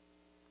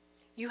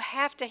 You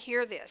have to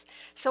hear this.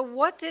 So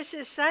what this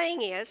is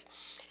saying is,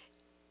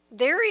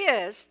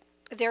 there is,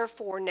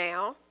 therefore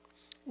now,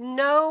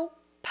 no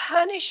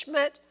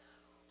punishment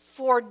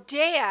for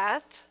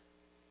death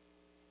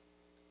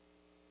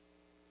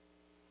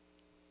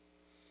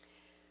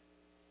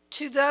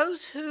to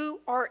those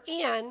who are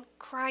in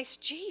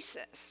Christ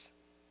Jesus.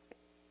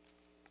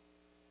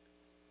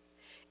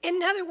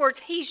 In other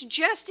words, he's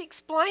just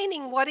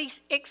explaining what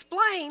he's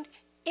explained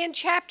in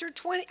chapter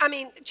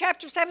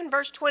 7,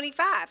 verse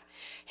 25.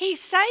 He's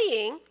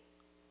saying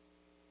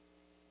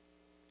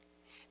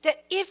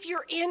that if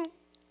you're in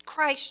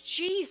Christ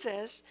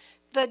Jesus,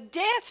 the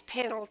death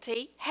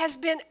penalty has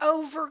been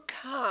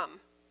overcome.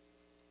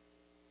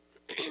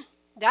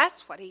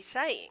 That's what he's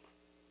saying.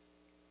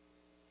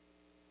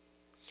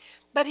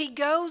 But he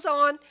goes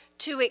on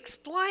to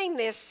explain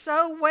this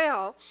so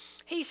well.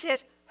 He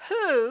says,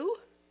 who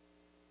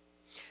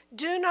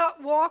do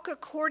not walk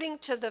according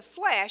to the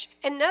flesh.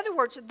 In other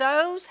words,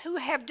 those who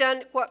have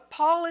done what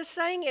Paul is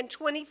saying in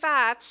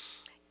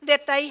 25,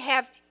 that they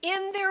have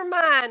in their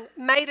mind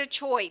made a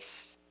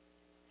choice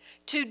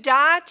to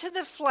die to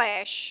the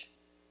flesh,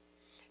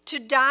 to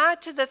die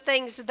to the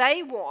things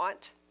they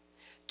want,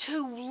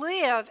 to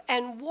live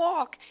and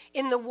walk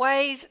in the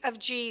ways of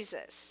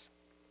Jesus.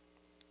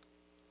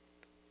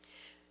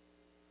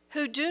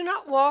 who do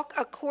not walk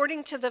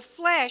according to the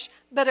flesh,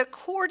 but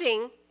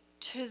according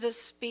to the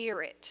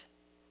Spirit.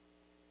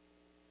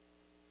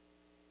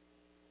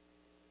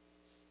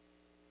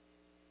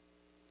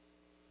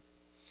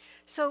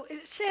 So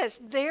it says,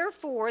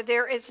 therefore,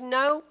 there is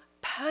no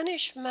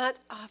punishment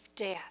of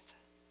death.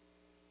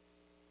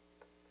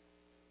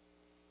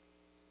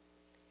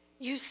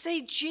 You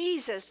see,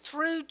 Jesus,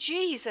 through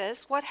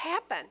Jesus, what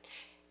happened?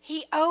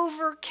 He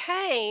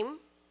overcame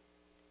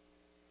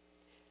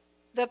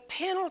the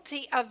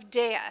penalty of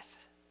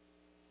death.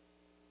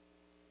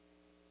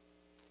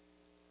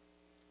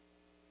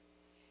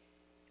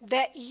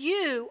 That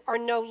you are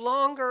no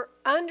longer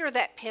under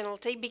that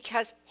penalty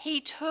because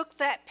he took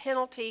that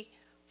penalty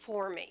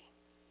for me.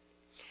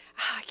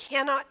 I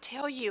cannot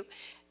tell you.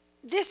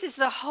 This is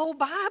the whole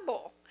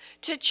Bible.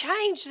 To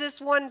change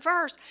this one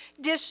verse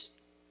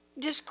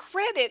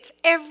discredits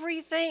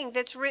everything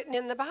that's written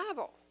in the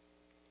Bible.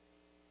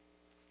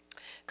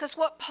 Because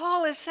what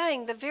Paul is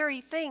saying, the very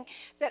thing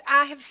that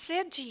I have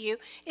said to you,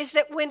 is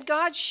that when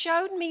God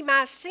showed me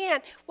my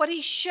sin, what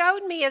he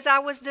showed me is I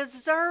was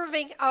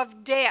deserving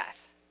of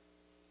death.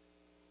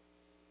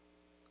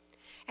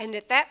 And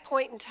at that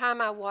point in time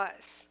I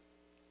was.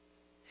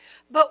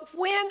 But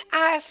when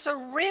I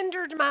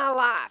surrendered my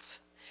life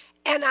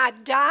and I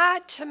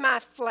died to my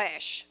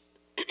flesh,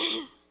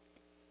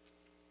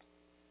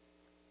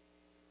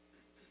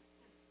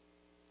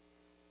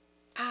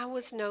 I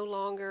was no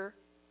longer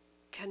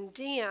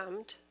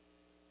condemned.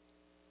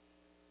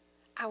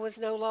 I was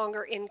no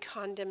longer in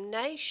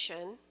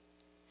condemnation.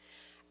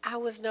 I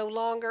was no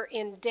longer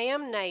in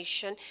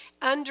damnation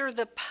under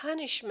the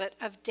punishment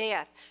of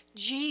death.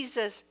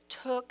 Jesus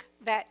took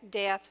that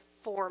death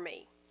for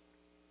me.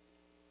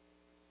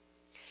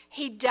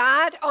 He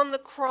died on the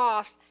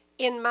cross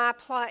in my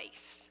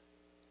place.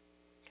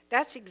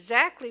 That's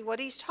exactly what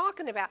he's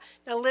talking about.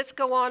 Now let's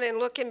go on and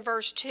look in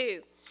verse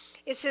 2.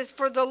 It says,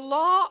 for the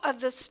law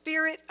of the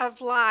Spirit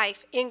of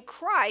life in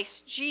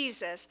Christ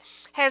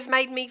Jesus has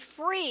made me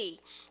free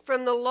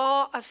from the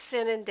law of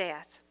sin and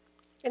death.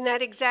 Isn't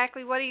that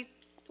exactly what he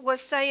was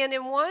saying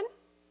in 1?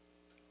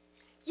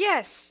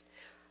 Yes.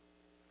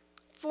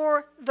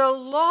 For the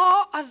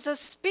law of the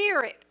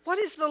Spirit. What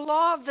is the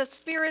law of the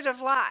Spirit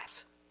of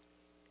life?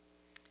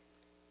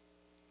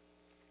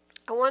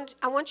 I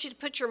want you to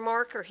put your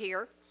marker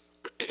here.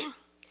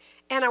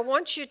 And I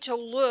want you to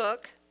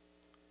look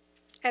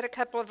at a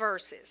couple of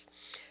verses.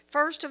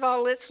 First of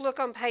all, let's look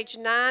on page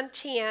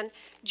 910,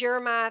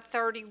 Jeremiah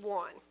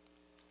 31.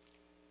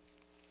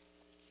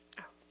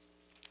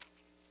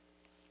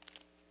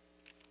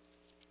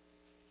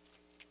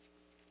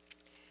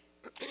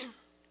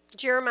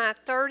 Jeremiah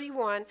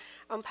 31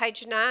 on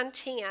page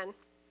 910.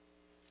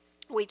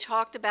 We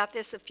talked about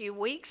this a few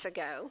weeks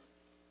ago.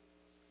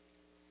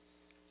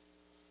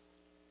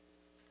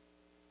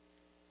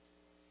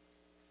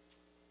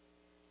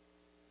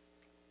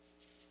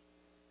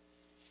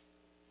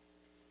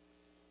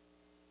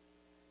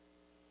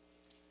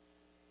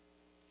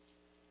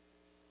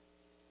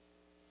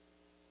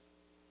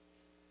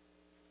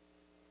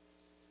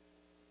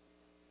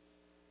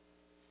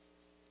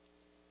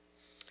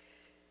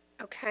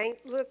 Okay,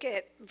 look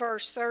at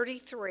verse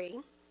 33.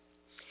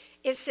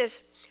 It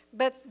says,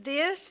 but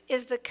this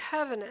is the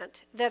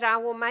covenant that I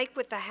will make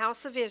with the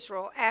house of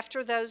Israel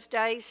after those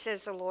days,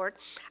 says the Lord.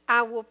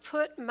 I will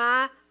put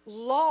my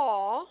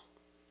law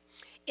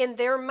in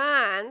their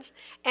minds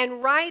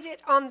and write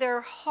it on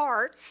their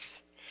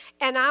hearts,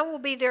 and I will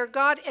be their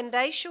God, and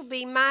they shall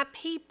be my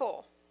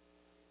people.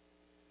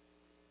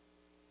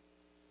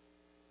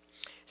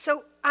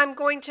 So I'm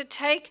going to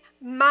take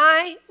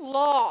my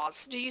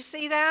laws. Do you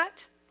see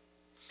that?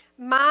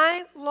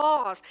 My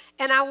laws,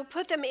 and I will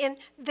put them in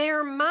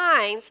their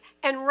minds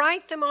and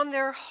write them on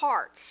their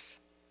hearts.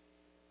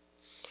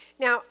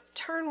 Now,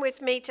 turn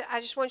with me to, I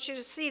just want you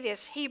to see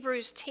this,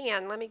 Hebrews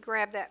 10. Let me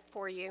grab that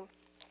for you.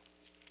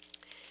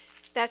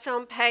 That's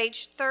on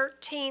page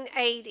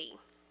 1380.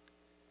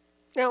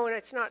 No, and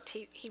it's not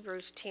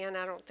Hebrews 10,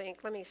 I don't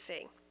think. Let me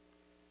see.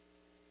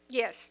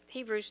 Yes,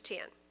 Hebrews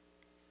 10.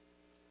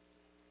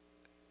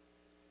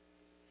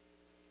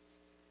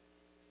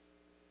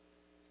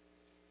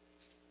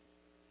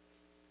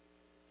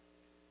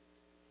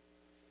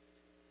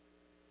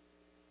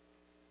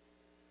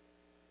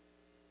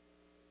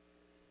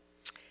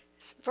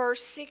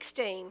 Verse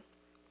 16,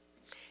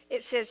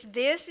 it says,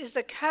 this is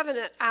the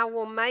covenant I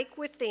will make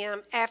with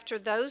them after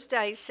those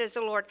days, says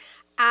the Lord.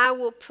 I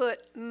will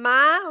put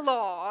my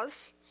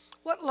laws.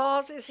 What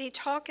laws is he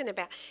talking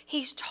about?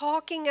 He's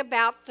talking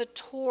about the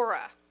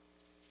Torah.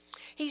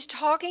 He's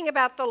talking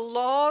about the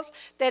laws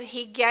that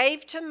he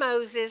gave to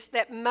Moses,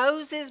 that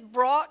Moses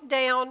brought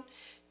down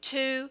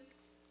to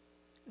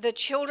the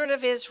children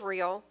of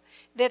Israel,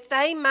 that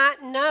they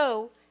might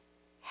know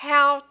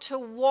how to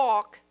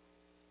walk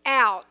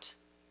out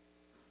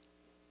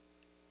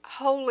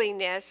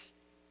holiness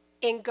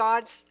in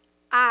God's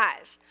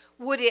eyes.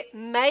 Would it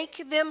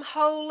make them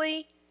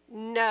holy?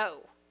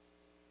 No.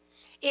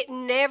 It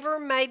never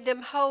made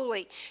them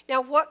holy.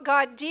 Now, what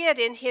God did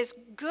in his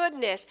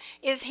goodness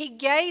is he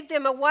gave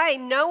them away,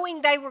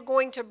 knowing they were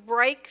going to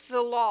break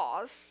the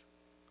laws.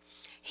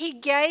 He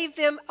gave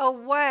them a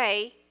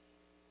way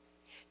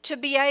to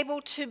be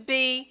able to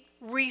be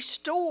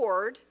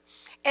restored,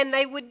 and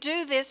they would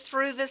do this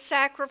through the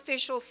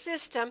sacrificial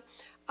system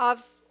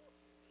of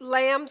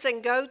lambs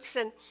and goats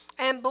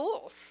and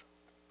bulls.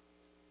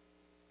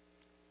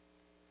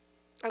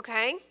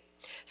 Okay?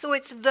 So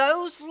it's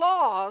those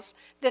laws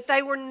that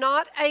they were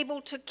not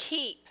able to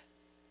keep.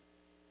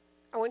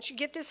 I want you to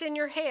get this in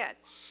your head,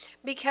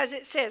 because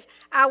it says,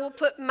 I will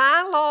put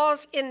my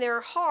laws in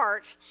their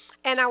hearts,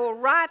 and I will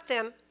write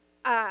them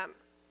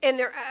in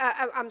their,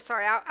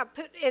 I'll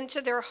put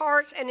into their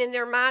hearts and in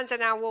their minds,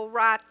 and I will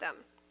write them.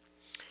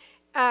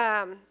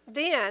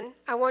 Then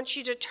I want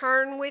you to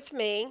turn with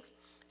me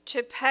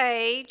to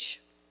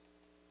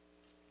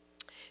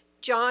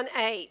John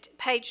 8,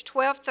 page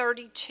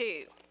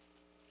 1232.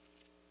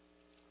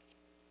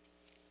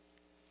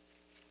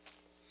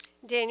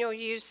 Daniel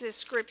used this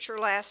scripture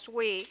last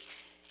week,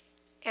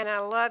 and I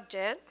loved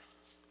it.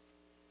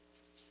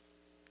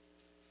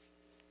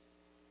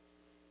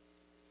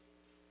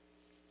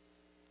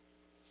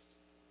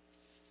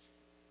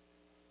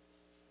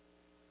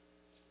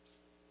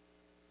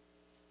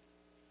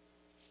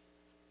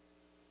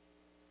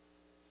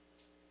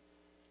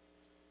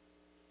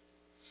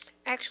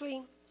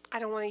 Actually, I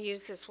don't want to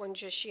use this one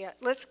just yet.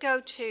 Let's go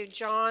to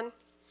John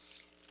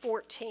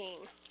 14.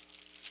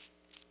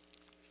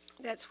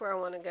 That's where I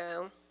want to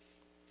go.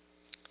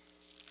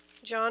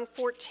 John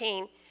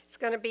 14. It's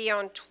going to be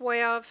on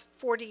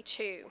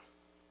 1242.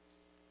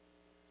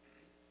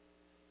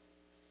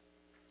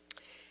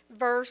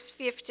 Verse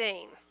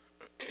 15.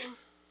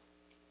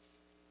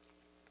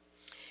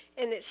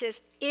 And it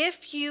says,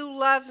 if you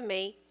love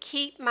me,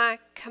 keep my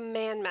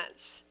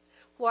commandments.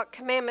 What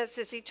commandments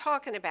is he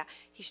talking about?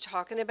 He's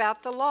talking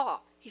about the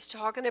law. He's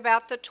talking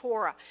about the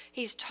Torah.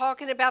 He's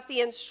talking about the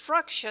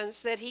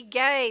instructions that he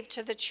gave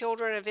to the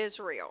children of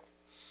Israel.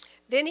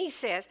 Then he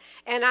says,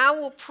 and I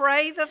will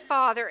pray the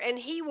Father, and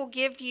he will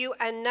give you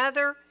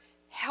another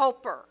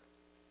helper,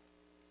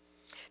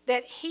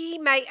 that he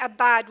may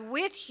abide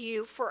with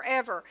you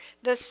forever,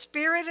 the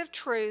Spirit of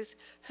truth,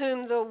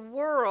 whom the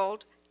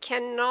world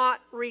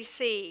cannot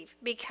receive,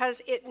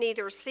 because it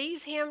neither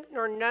sees him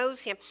nor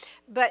knows him.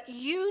 But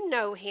you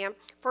know him,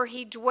 for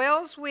he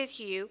dwells with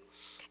you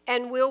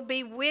and will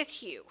be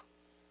with you.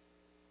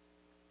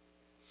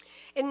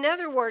 In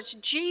other words,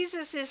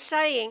 Jesus is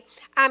saying,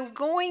 I'm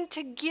going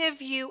to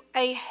give you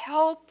a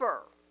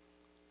helper.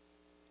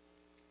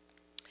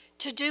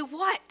 To do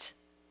what?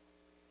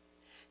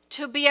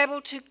 To be able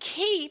to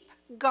keep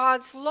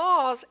God's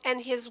laws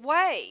and his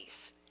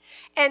ways,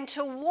 and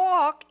to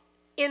walk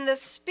in the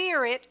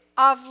spirit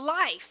of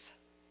life.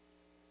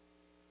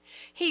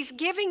 He's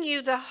giving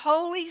you the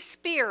Holy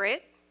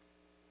Spirit.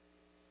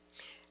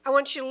 I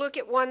want you to look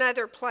at one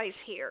other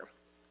place here.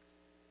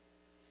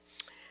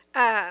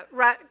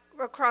 Right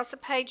across the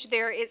page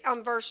there is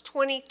on verse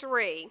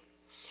 23.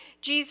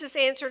 Jesus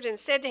answered and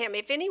said to him,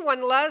 if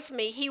anyone loves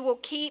me, he will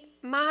keep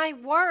my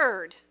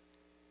word.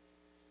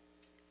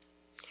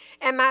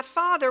 And my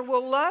Father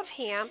will love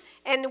him,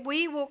 and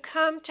we will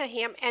come to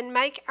him and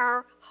make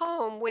our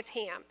home with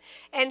him.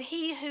 And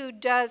he who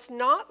does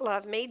not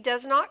love me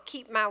does not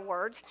keep my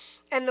words,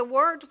 and the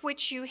word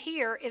which you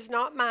hear is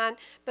not mine,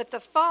 but the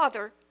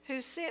Father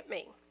who sent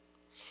me.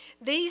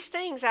 These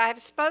things I have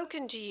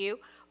spoken to you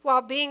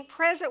while being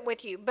present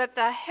with you, but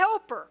the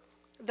Helper,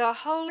 the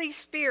Holy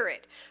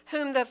Spirit,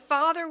 whom the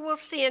Father will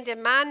send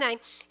in my name,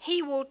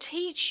 he will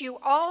teach you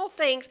all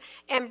things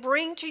and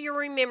bring to your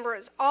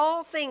remembrance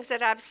all things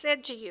that I've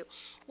said to you.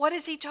 What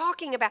is he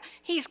talking about?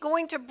 He's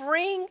going to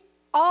bring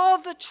all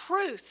the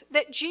truth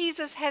that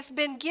Jesus has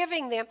been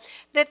giving them,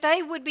 that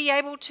they would be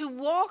able to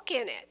walk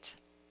in it.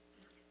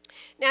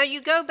 Now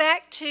you go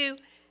back to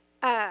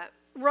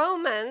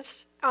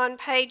Romans on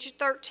page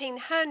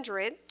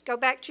 1300. Go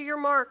back to your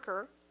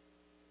marker.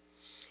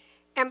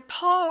 And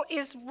Paul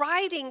is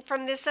writing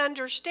from this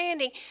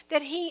understanding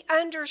that he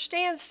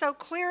understands so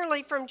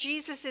clearly from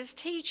Jesus'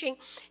 teaching.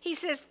 He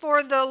says,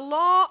 for the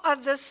law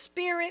of the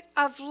Spirit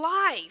of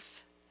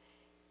life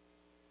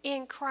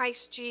in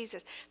Christ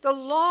Jesus. The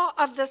law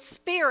of the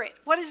Spirit.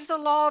 What is the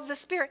law of the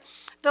Spirit?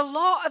 The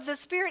law of the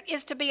Spirit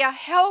is to be a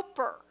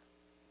helper,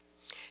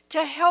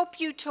 to help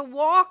you to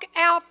walk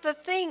out the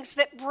things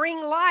that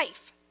bring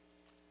life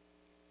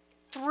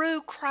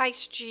through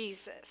Christ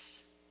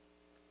Jesus.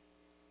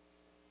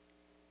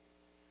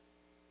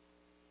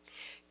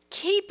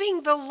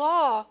 Keeping the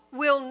law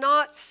will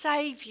not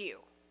save you.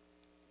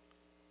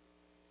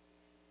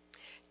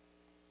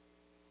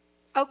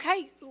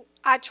 Okay,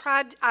 I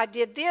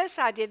did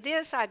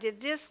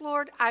this,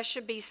 Lord, I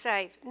should be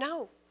saved.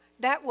 No,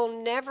 that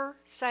will never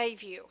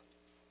save you.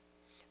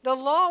 The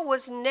law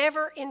was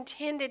never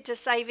intended to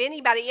save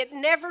anybody. It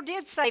never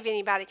did save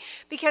anybody,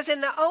 because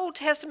in the Old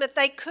Testament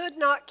they could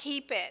not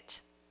keep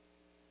it.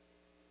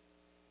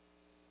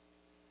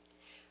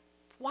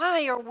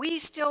 Why are we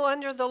still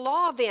under the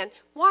law then?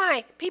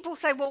 Why? People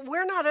say, well,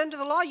 we're not under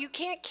the law. You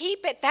can't keep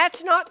it.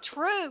 That's not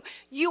true.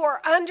 You are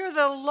under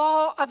the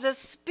law of the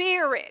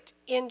Spirit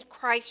in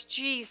Christ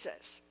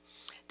Jesus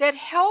that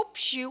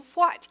helps you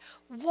what?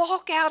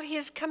 Walk out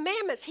his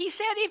commandments. He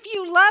said, if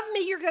you love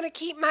me, you're going to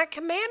keep my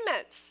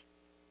commandments.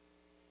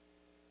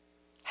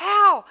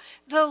 How?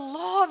 The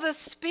law of the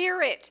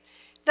Spirit,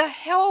 the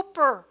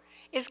helper,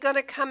 is going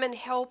to come and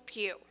help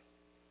you.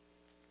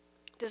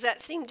 Does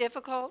that seem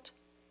difficult?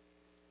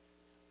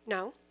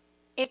 No,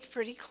 it's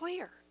pretty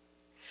clear.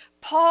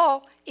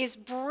 Paul is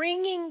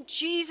bringing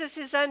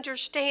Jesus'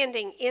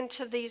 understanding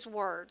into these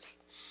words.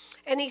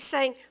 And he's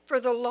saying, for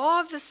the law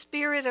of the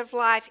Spirit of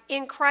life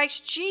in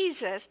Christ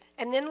Jesus,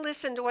 and then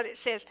listen to what it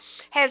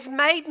says, has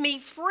made me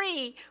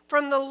free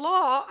from the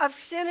law of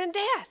sin and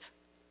death.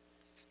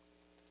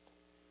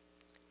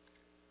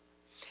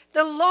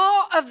 The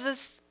law of the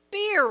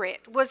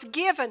Spirit was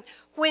given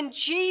when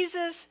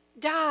Jesus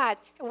died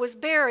and was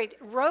buried,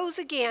 rose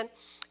again,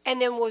 and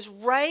then was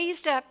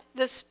raised up.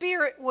 The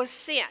Spirit was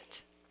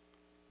sent.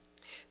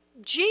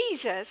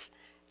 Jesus,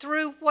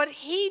 through what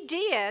he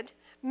did,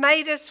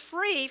 made us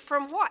free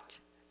from what?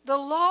 The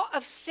law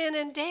of sin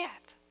and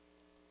death.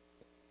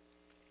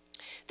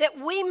 That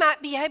we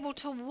might be able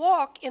to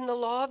walk in the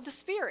law of the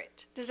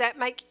Spirit. Does that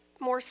make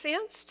more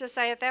sense to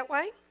say it that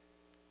way?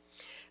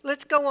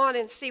 Let's go on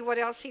and see what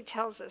else he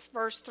tells us.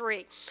 Verse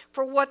 3.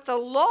 For what the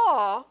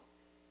law,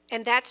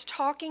 and that's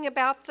talking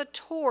about the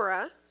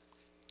Torah,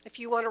 if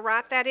you want to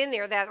write that in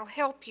there, that'll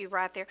help you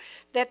right there.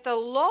 That the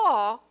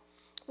law,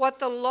 what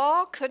the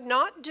law could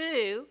not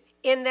do,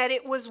 in that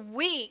it was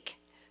weak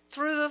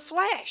through the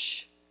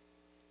flesh.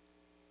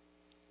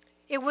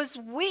 It was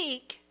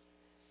weak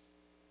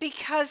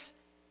because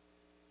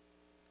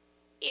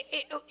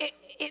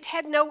it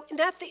had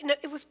nothing,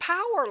 it was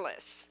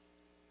powerless.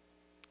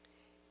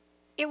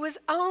 It was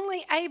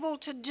only able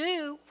to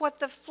do what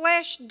the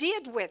flesh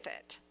did with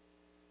it.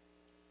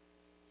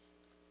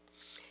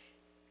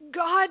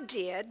 God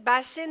did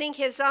by sending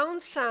his own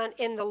Son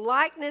in the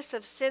likeness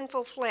of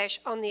sinful flesh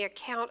on the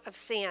account of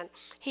sin.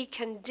 He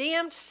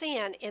condemned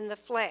sin in the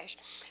flesh.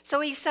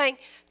 So he's saying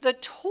the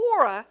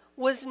Torah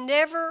was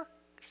never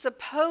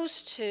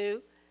supposed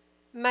to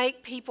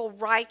make people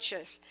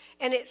righteous.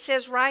 And it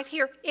says right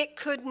here, it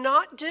could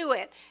not do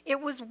it.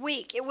 It was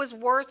weak. It was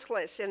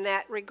worthless in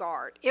that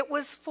regard. It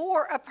was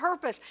for a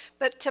purpose.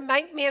 But to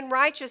make men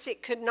righteous,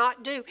 it could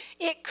not do.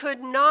 It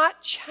could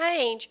not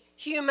change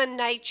human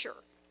nature.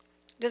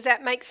 Does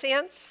that make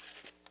sense?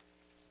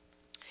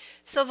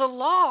 So the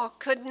law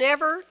could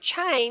never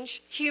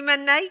change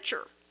human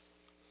nature.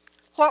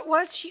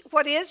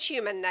 What is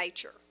human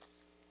nature?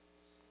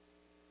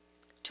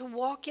 To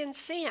walk in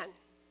sin.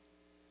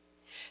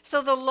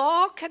 So the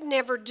law could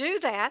never do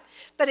that,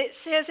 but it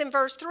says in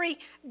verse 3,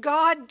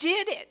 God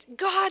did it.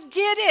 God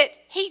did it.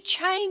 He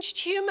changed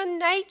human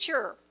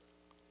nature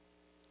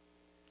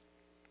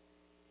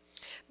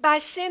by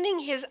sending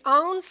his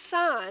own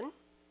Son,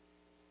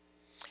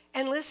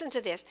 and listen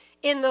to this,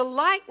 in the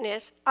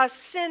likeness of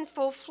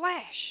sinful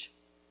flesh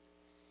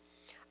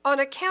on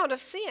account of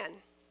sin.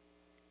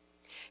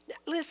 Now,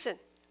 listen,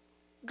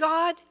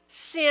 God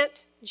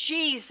sent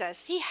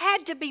Jesus. He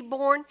had to be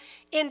born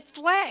in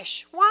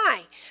flesh.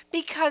 Why?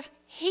 Because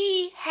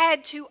he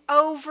had to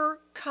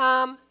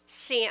overcome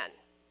sin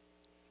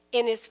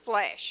in his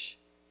flesh.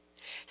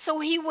 So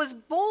he was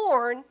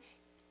born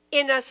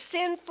in a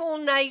sinful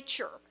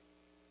nature.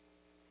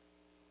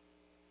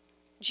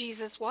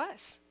 Jesus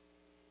was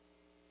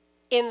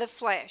in the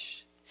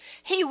flesh.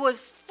 He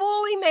was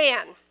fully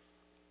man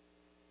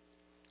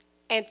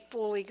and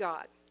fully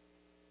God.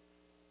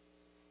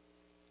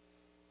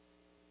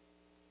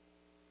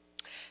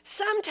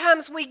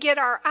 Sometimes we get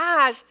our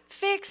eyes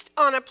fixed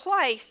on a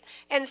place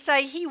and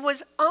say he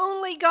was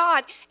only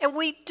God, and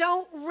we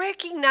don't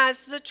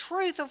recognize the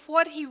truth of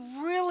what he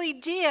really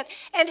did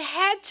and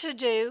had to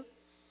do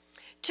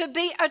to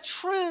be a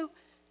true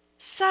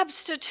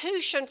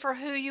substitution for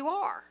who you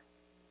are.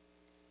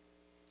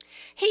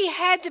 He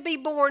had to be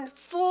born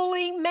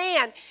fully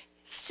man,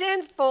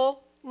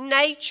 sinful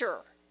nature,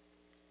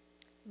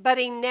 but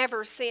he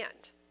never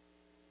sinned.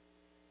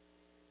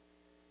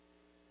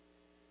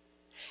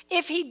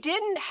 If he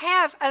didn't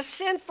have a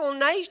sinful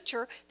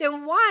nature,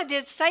 then why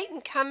did Satan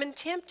come and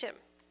tempt him?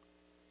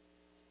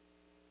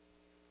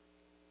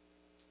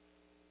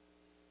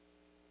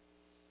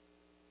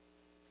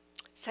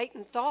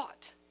 Satan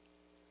thought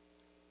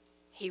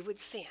he would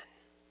sin.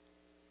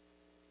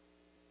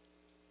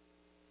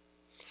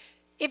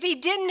 If he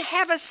didn't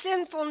have a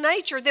sinful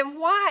nature, then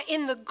why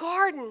in the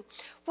garden,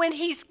 when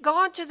he's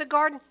gone to the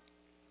garden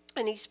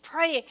and he's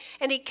praying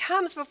and he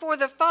comes before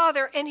the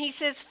Father and he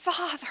says,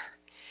 Father,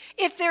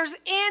 if there's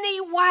any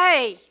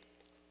way,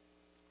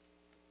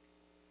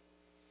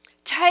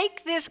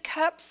 take this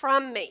cup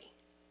from me.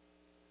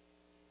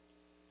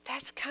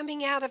 That's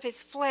coming out of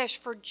his flesh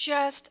for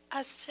just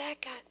a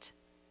second.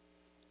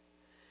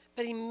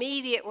 But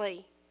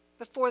immediately,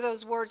 before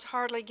those words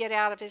hardly get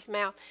out of his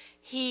mouth,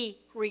 he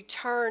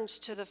returns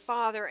to the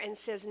Father and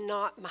says,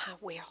 not my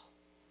will,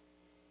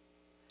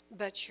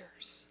 but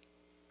yours.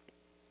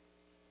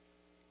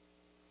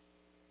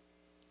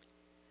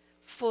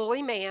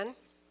 Fully man,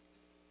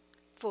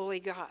 fully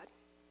God.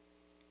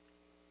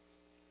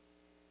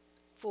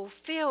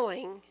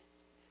 Fulfilling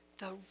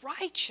the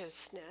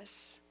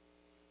righteousness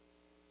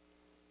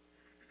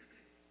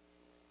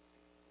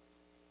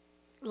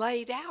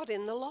laid out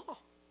in the law.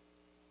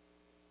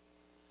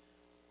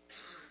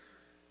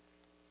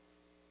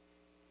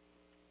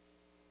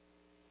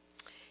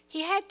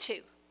 He had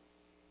to,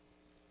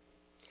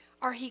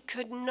 or he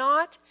could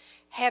not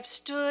have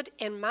stood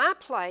in my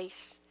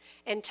place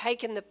and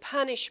taken the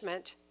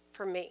punishment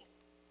for me.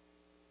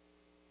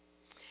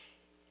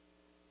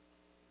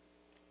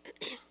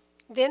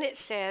 Then it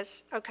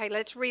says, okay,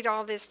 let's read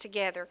all this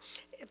together.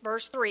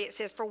 Verse 3, it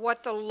says, "For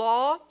what the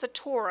law, the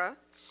Torah,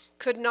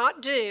 could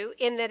not do,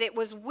 in that it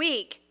was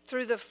weak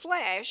through the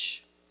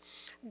flesh,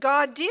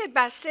 God did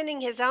by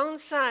sending his own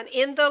Son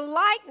in the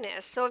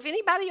likeness." So if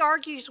anybody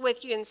argues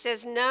with you and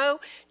says, no,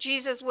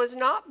 Jesus was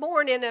not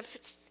born in a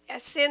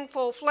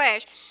sinful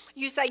flesh,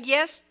 you say,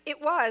 yes,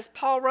 it was.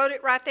 Paul wrote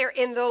it right there,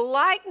 in the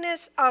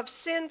likeness of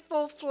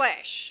sinful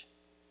flesh.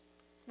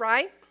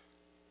 Right?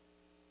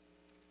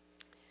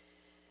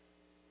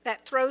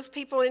 That throws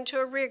people into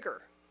a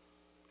rigor.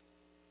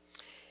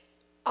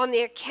 On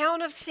the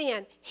account of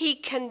sin, he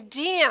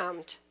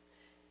condemned.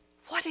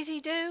 What did he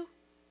do?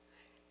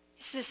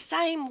 It's the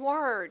same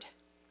word.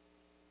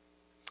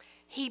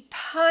 He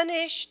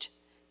punished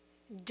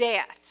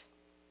death.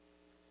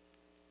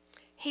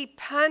 He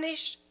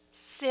punished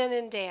sin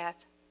and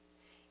death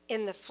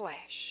in the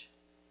flesh.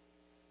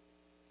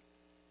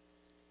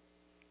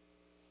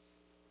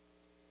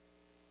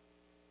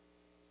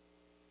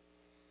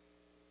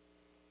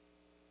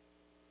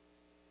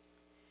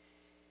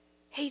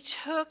 He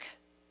took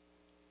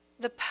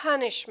the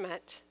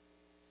punishment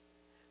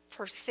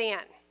for sin.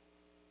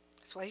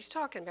 That's what he's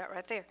talking about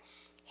right there.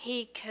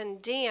 He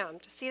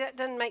condemned. See, that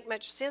doesn't make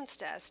much sense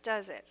to us,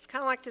 does it? It's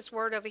kind of like this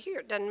word over here.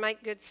 It doesn't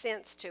make good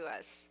sense to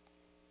us.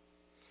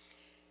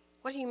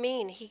 What do you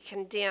mean he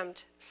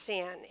condemned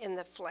sin in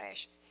the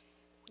flesh?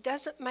 It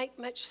doesn't make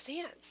much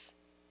sense.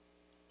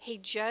 He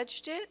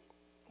judged it?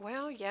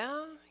 Well,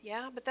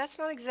 yeah, but that's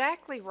not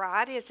exactly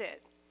right, is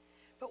it?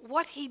 But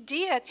what he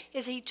did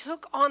is he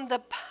took on the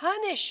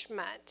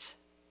punishment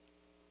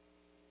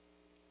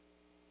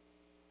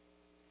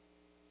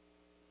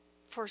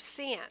for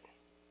sin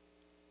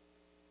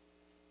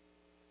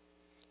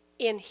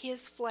in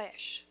his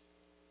flesh.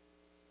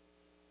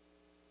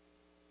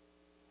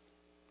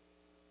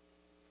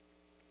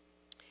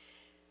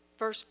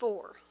 Verse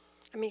 4.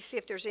 Let me see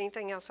if there's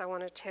anything else I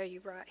want to tell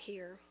you right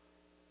here.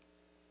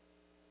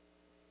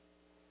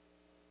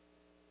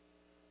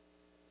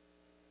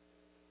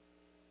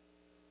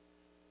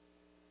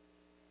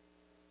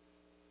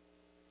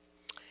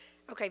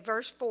 Okay,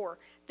 verse 4,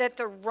 that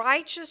the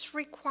righteous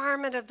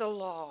requirement of the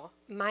law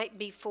might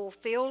be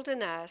fulfilled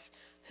in us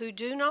who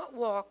do not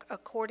walk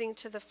according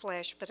to the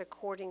flesh, but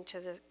according to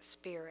the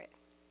Spirit.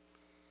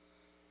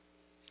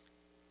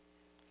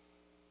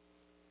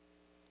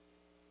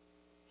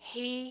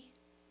 He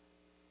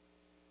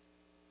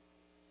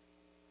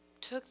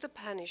took the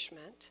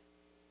punishment.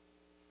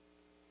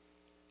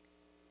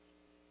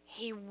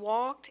 He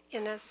walked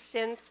in a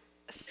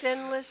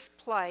sinless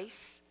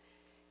place,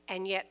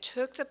 and yet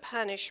took the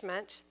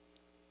punishment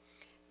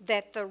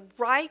that the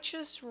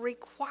righteous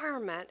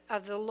requirement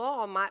of the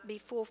law might be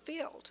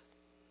fulfilled.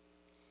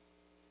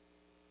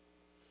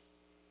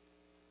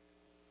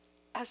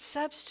 A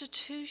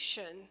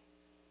substitution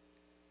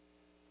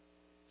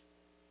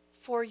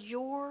for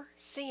your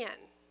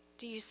sin.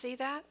 Do you see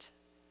that?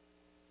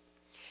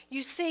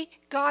 You see,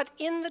 God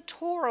in the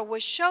Torah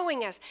was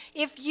showing us,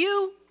 if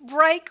you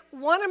break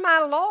one of my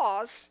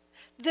laws,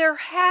 there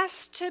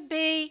has to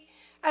be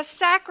a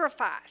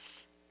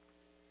sacrifice,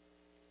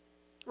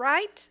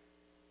 right?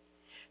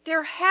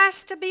 There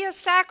has to be a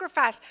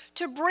sacrifice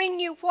to bring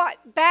you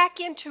what?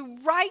 Back into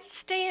right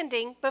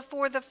standing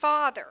before the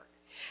Father.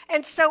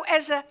 And so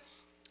as a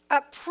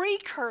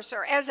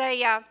precursor, as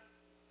a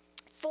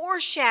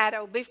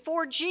foreshadow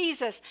before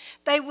Jesus,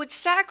 they would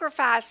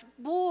sacrifice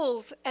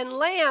bulls and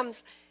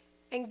lambs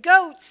and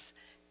goats,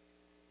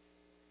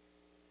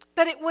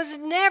 but it was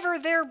never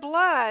their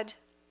blood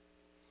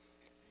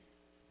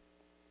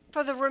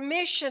for the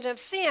remission of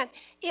sin.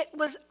 It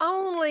was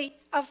only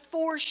a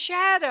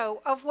foreshadow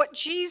of what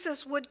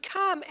Jesus would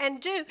come and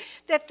do,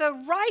 that the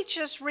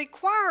righteous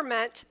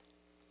requirement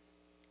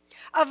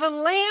of a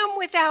lamb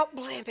without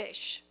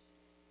blemish,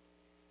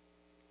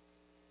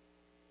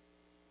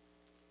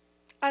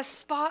 a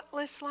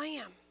spotless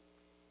lamb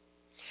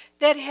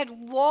that had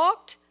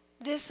walked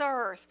this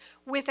earth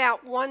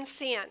without one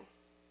sin.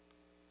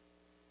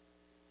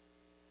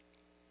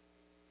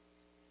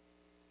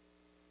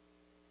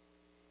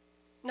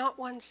 Not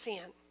one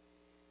sin.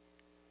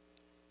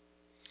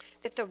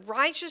 That the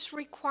righteous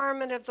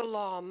requirement of the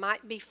law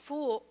might be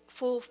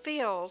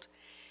fulfilled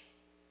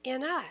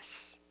in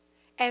us,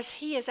 as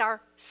he is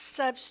our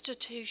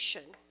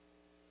substitution.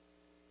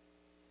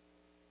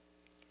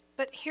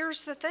 But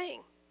here's the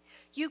thing.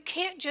 You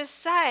can't just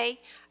say,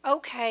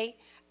 okay,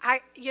 I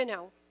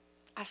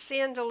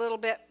sinned a little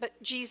bit,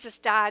 but Jesus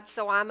died,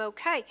 so I'm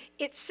okay.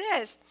 It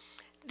says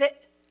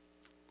that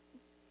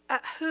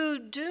who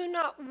do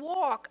not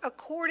walk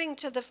according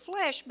to the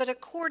flesh, but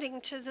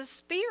according to the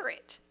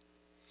Spirit.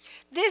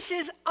 This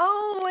is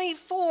only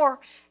for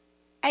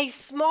a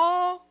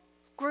small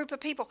group of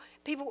people.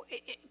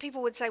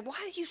 People would say,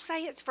 why do you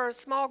say it's for a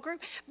small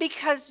group?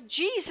 Because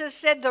Jesus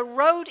said the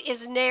road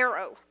is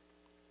narrow.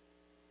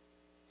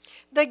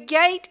 The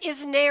gate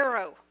is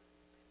narrow.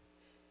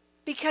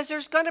 Because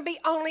there's going to be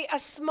only a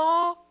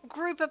small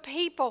group of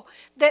people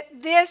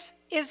that this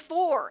is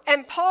for.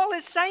 And Paul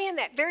is saying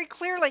that very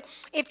clearly.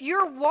 If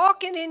you're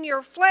walking in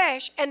your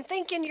flesh and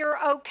thinking you're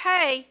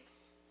okay,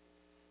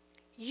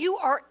 you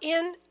are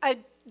in a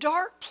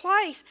dark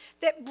place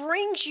that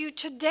brings you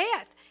to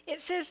death. It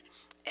says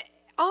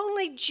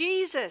only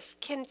Jesus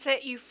can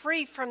set you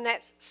free from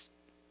that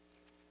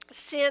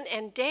sin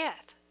and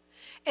death.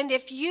 And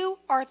if you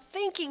are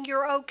thinking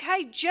you're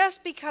okay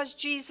just because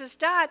Jesus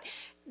died,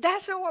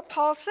 that's not what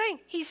Paul's saying.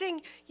 He's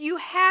saying you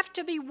have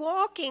to be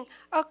walking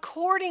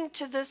according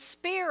to the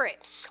Spirit.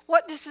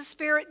 What does the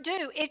Spirit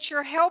do? It's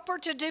your helper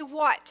to do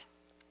what?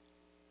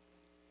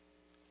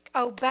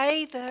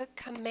 Obey the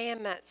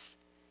commandments.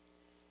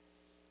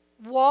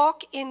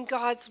 Walk in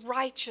God's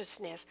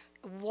righteousness,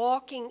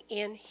 walking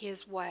in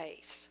His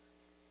ways.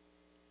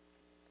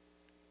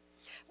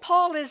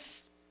 Paul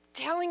is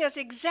telling us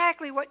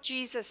exactly what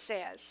Jesus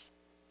says.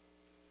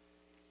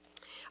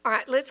 All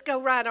right, let's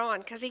go right on,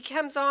 because he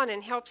comes on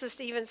and helps us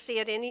to even see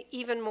it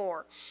even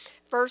more.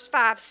 Verse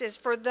 5 says,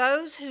 for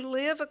those who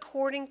live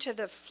according to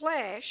the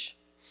flesh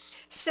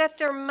set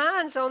their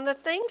minds on the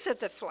things of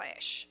the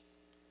flesh.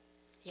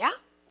 Yeah,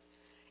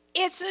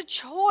 it's a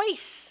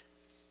choice.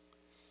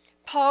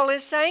 Paul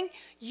is saying,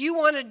 you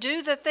want to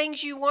do the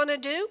things you want to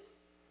do?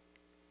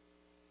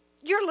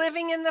 You're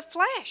living in the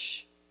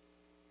flesh.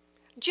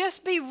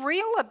 Just be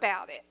real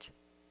about it.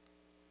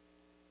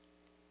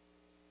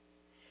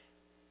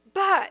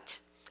 But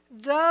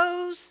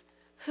those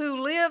who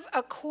live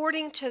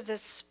according to the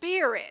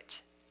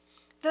Spirit,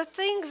 the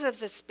things of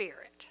the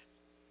Spirit.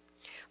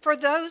 For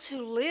those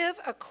who live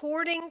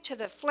according to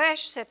the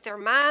flesh set their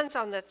minds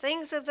on the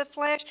things of the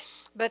flesh,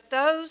 but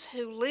those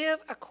who live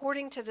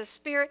according to the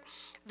Spirit,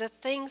 the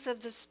things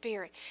of the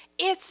Spirit.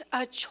 It's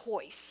a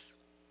choice.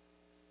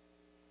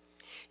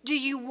 Do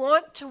you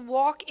want to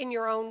walk in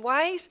your own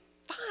ways?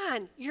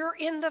 Fine, you're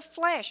in the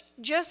flesh.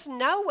 Just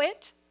know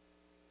it.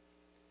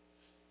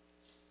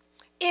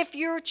 If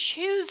you're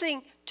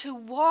choosing to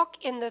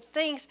walk in the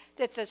things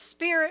that the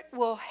Spirit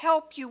will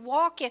help you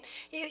walk in,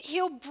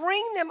 He'll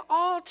bring them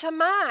all to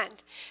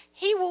mind.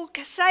 He will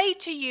say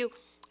to you,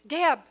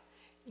 Deb,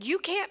 you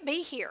can't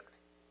be here.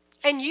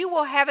 And you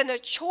will have a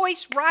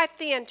choice right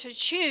then to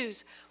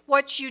choose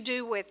what you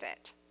do with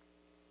it.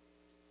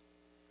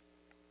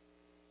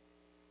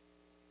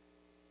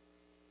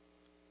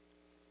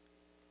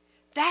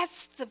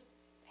 That's the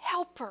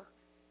helper.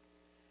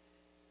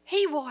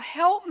 He will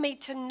help me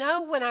to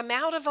know when I'm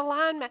out of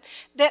alignment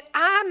that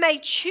I may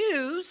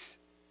choose.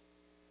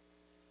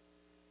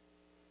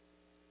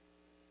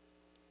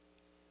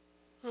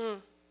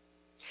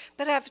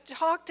 But I've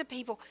talked to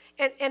people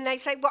and they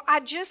say, well, I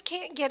just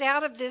can't get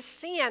out of this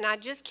sin. I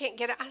just can't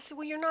get out. I said,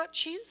 well, you're not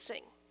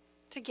choosing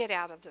to get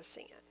out of the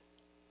sin.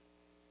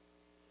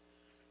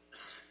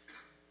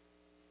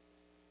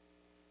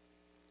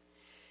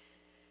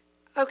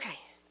 Okay,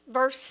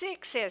 verse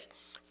 6 says,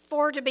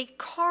 for to be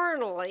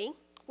carnally,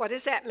 what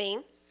does that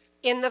mean?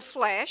 In the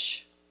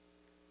flesh,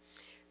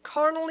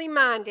 carnally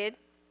minded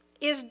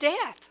is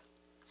death.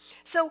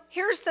 So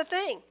here's the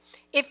thing.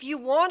 If you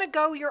want to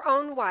go your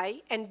own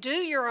way and do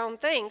your own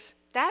things,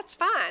 that's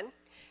fine.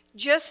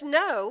 Just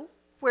know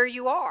where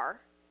you are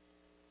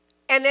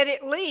and that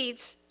it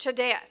leads to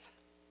death.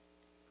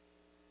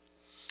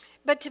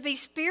 But to be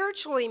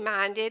spiritually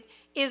minded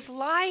is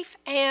life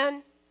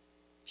and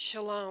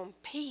shalom,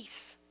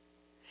 peace.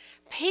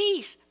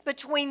 Peace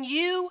between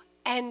you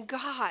and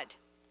God,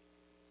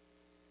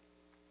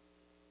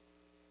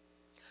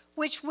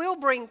 which will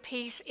bring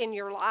peace in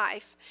your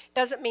life.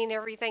 Doesn't mean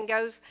everything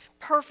goes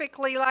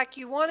perfectly like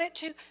you want it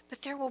to,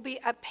 but there will be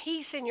a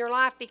peace in your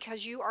life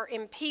because you are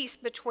in peace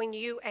between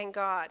you and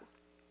God.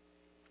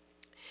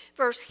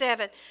 Verse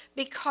 7,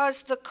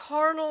 because the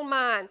carnal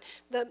mind,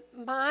 the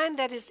mind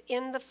that is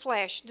in the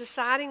flesh,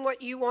 deciding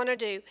what you want to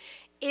do,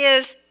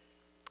 is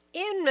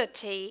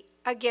enmity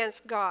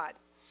against God.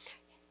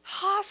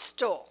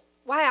 Hostile.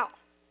 Wow.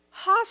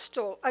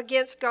 Hostile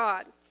against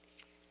God.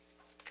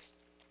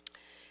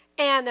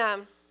 And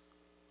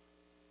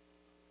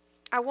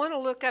I want to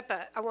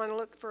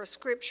look for a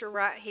scripture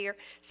right here.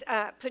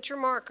 Put your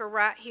marker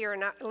right here,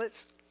 and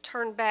let's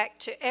turn back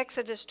to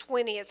Exodus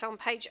 20. It's on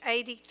page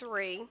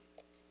 83.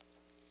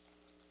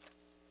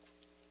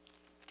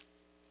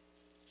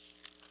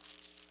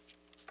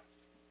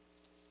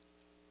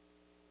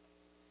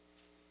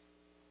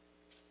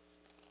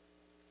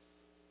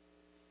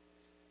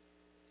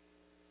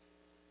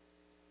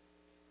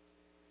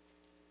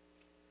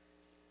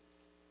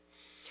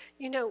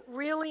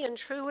 Really and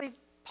truly,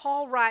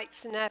 Paul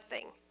writes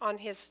nothing on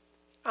his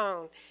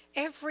own.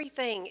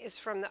 Everything is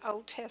from the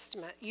Old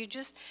Testament.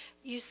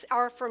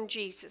 Are from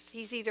Jesus.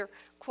 He's either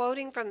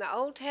quoting from the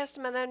Old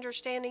Testament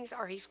understandings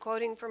or he's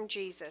quoting from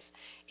Jesus.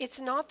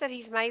 It's not that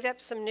he's made up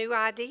some new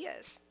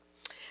ideas.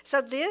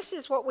 So this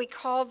is what we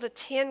call the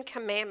 10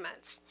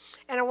 Commandments.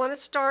 And I want to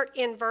start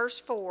in verse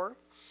 4.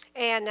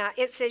 And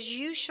it says,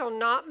 "You shall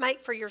not make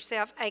for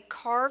yourself a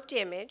carved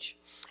image,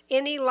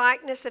 any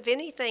likeness of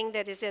anything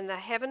that is in the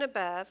heaven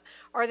above,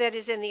 or that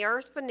is in the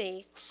earth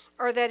beneath,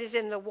 or that is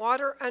in the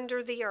water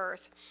under the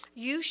earth.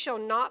 You shall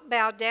not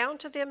bow down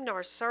to them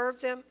nor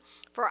serve them.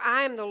 For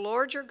I am the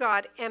Lord your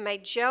God, am a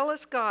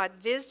jealous God,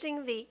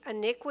 visiting the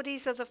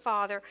iniquities of the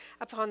father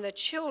upon the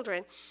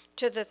children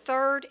to the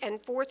third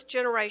and fourth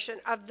generation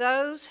of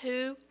those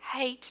who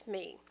hate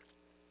me."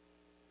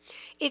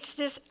 It's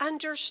this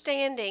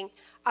understanding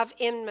of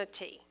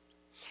enmity.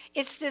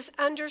 It's this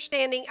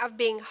understanding of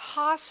being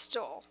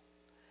hostile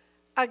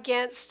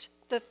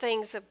against the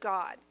things of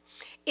God.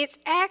 It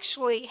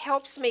actually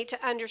helps me to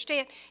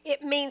understand.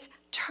 It means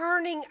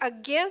turning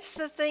against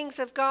the things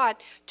of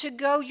God to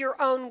go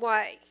your own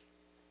way.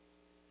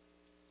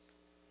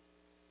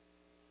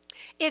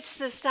 It's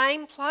the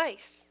same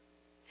place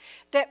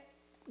that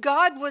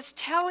God was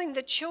telling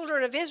the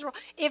children of Israel,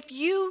 if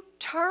you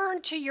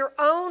turn to your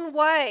own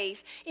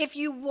ways, if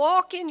you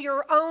walk in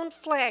your own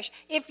flesh,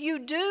 if you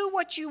do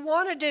what you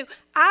want to do,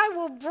 I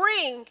will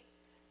bring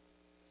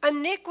I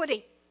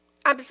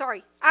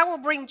will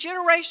bring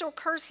generational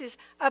curses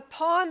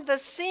upon the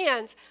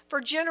sins for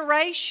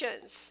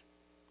generations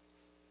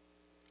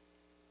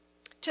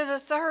to the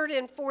third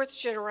and fourth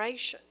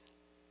generation.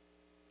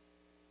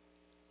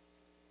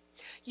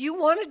 You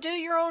want to do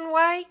your own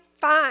way?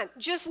 Fine.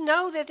 Just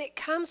know that it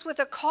comes with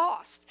a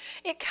cost.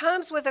 It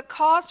comes with a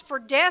cost for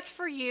death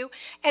for you,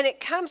 and it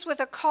comes with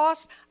a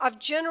cost of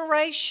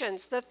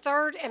generations, the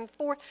third and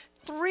fourth,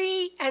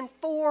 3 and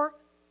 4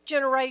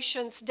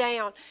 generations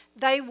down.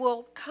 They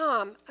will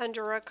come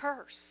under a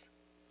curse.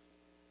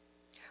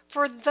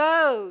 For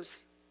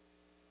those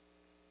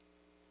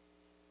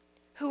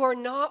who are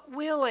not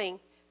willing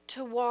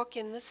to walk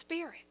in the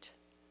Spirit.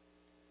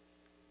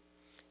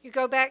 You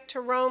go back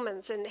to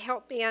Romans and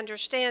help me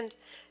understand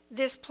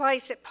this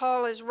place that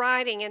Paul is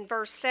writing in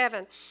verse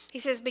 7. He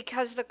says,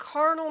 because the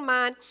carnal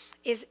mind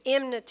is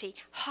enmity,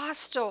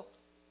 hostile,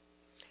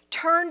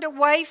 turned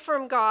away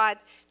from God,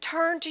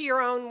 turn to your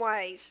own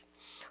ways.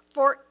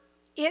 For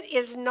it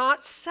is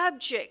not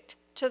subject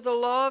to the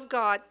law of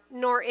God,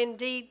 nor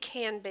indeed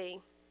can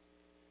be.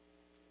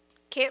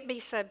 Can't be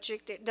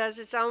subject, it does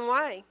its own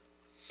way.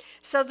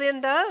 So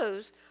then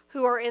those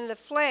who are in the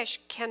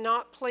flesh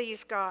cannot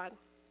please God.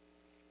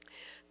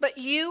 But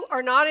you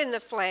are not in the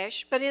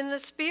flesh, but in the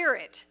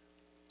Spirit.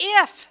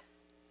 If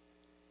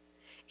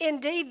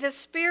indeed the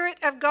Spirit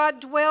of God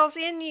dwells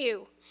in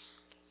you.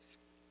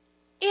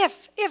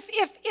 If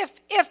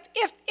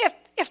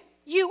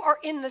you are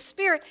in the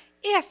Spirit,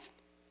 if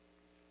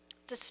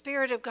the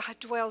Spirit of God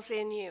dwells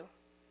in you.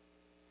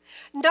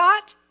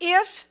 Not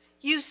if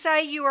you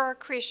say you are a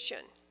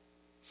Christian.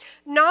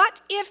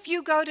 Not if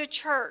you go to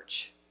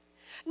church.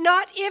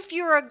 Not if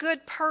you're a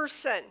good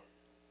person.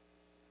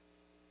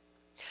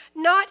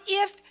 Not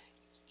if,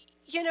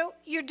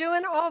 you're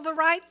doing all the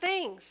right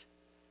things.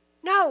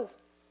 No.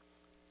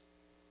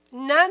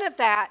 None of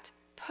that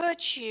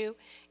puts you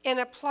in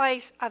a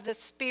place of the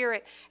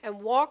Spirit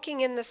and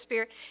walking in the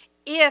Spirit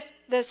if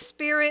the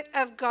Spirit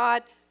of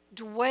God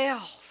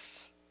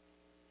dwells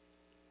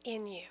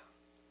in you.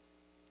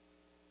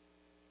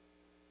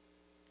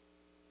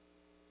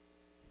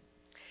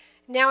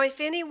 Now, if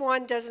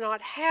anyone does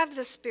not have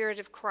the Spirit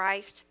of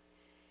Christ,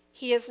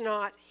 he is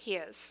not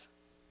his.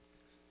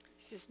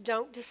 He says,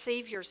 don't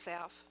deceive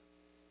yourself.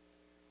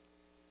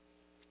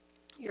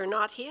 You're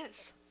not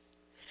his.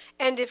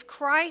 And if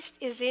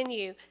Christ is in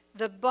you,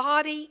 the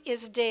body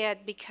is dead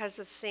because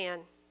of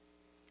sin,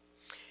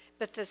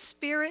 but the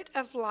Spirit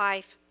of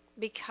life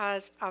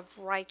because of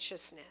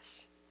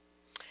righteousness.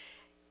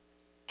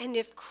 And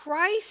if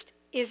Christ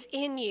is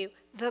in you,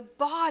 the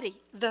body,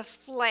 the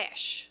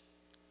flesh,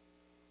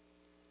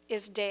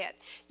 is dead.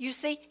 You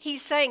see,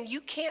 he's saying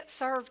you can't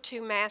serve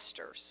two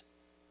masters.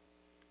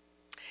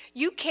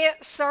 You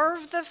can't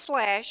serve the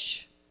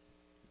flesh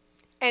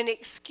and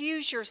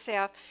excuse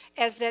yourself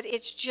as that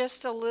it's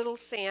just a little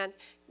sin.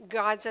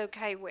 God's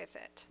okay with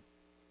it.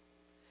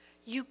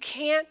 You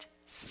can't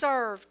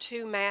serve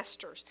two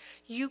masters.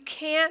 You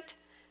can't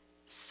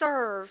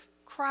serve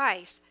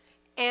Christ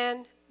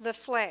and the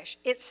flesh.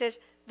 It says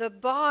the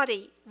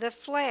body, the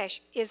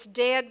flesh, is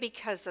dead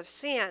because of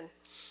sin,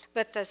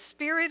 but the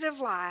Spirit of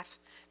life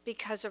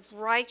because of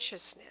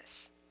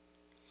righteousness.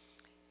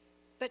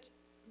 But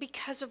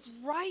because of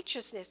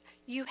righteousness,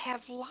 you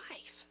have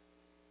life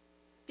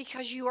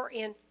because you are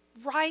in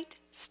right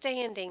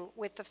standing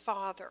with the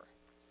Father.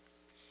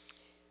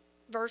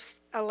 Verse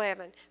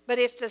 11, but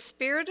if the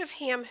Spirit of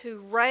him who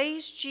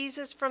raised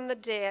Jesus from the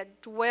dead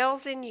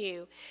dwells in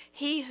you,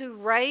 he who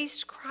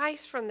raised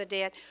Christ from the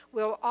dead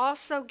will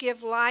also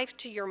give life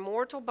to your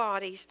mortal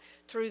bodies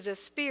through the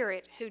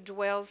Spirit who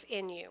dwells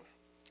in you.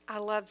 I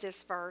love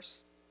this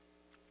verse.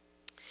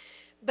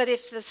 But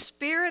if the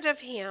Spirit of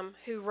him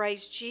who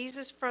raised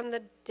Jesus from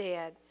the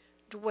dead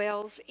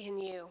dwells in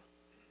you,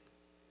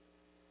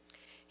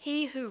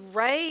 he who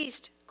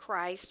raised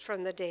Christ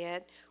from the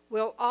dead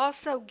will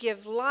also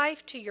give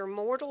life to your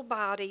mortal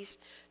bodies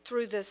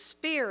through the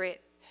Spirit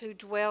who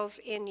dwells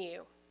in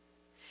you.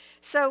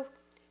 So,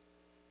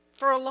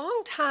 for a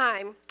long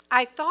time,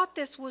 I thought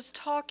this was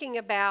talking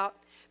about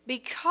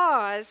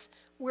because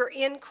you're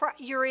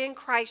in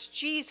Christ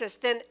Jesus,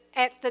 then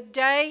at the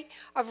day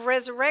of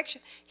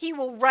resurrection, he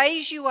will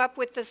raise you up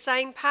with the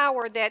same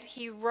power that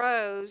he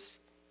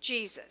rose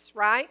Jesus,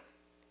 right?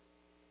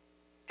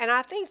 And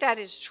I think that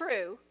is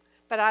true,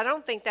 but I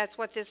don't think that's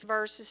what this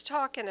verse is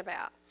talking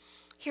about.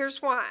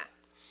 Here's why.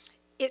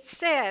 It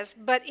says,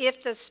 but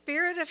if the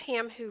Spirit of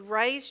him who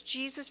raised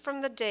Jesus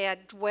from the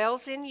dead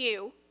dwells in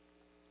you,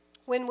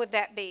 when would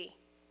that be?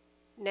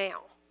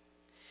 Now.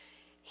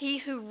 He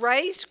who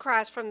raised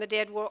Christ from the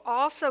dead will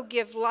also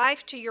give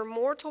life to your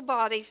mortal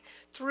bodies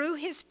through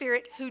his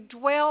Spirit who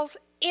dwells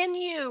in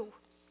you.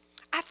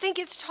 I think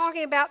it's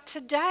talking about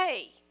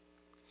today.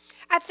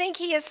 I think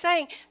he is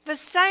saying the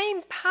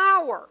same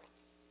power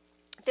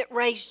that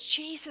raised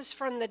Jesus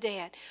from the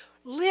dead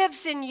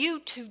lives in you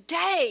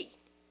today,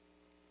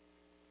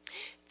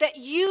 that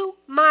you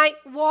might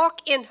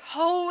walk in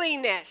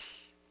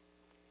holiness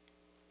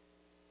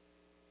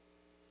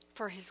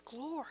for his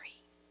glory.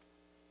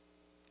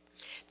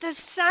 The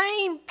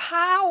same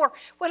power.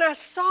 When I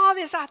saw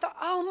this, I thought,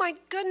 oh my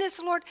goodness,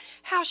 Lord,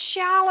 how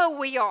shallow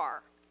we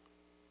are.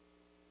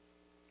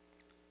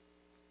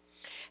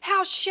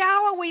 How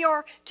shallow we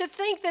are to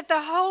think that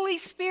the Holy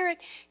Spirit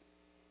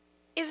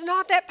is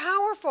not that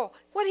powerful.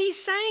 What he's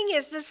saying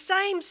is the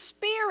same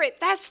Spirit,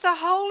 that's the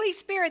Holy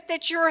Spirit,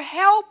 that's your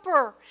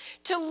helper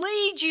to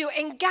lead you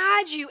and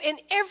guide you in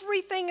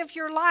everything of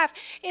your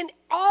life. In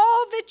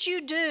all that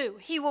you do,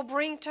 he will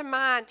bring to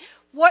mind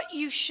what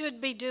you should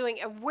be doing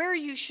and where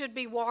you should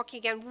be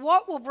walking and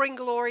what will bring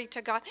glory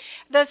to God.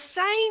 The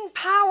same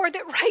power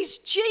that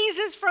raised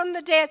Jesus from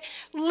the dead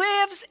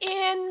lives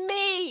in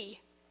me.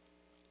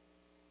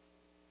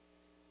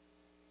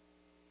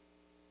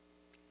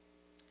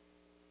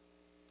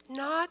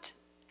 Not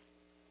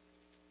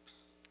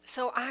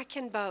so I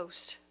can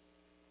boast,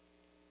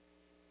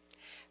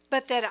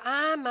 but that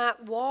I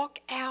might walk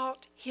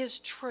out his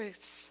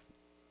truths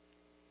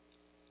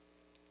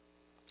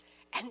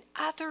and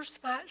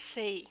others might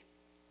see.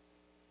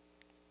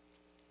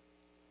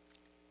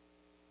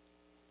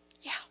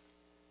 Yeah.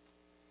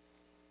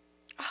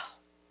 Oh,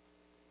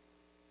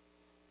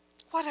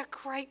 what a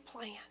great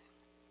plan.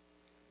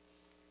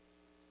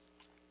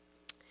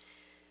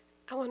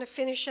 I want to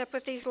finish up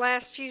with these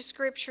last few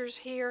scriptures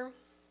here.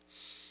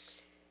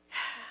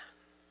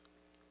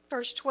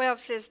 Verse 12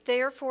 says,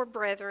 therefore,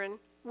 brethren,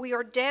 we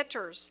are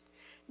debtors,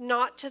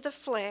 not to the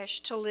flesh,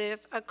 to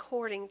live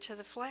according to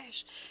the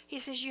flesh. He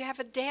says you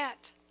have a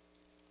debt.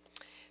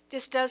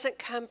 This doesn't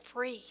come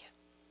free.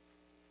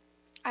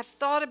 I've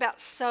thought about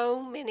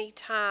so many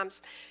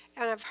times,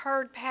 and I've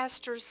heard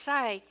pastors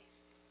say,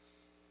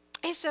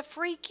 it's a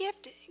free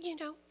gift, you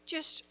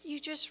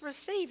just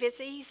receive.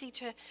 It's easy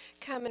to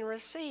come and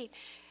receive.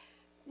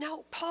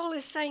 No, Paul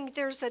is saying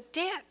there's a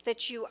debt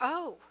that you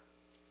owe.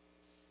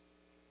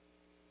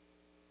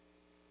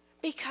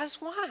 Because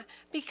why?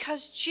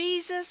 Because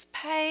Jesus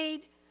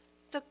paid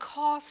the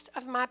cost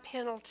of my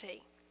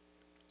penalty.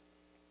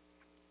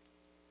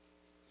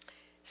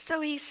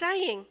 So he's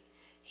saying,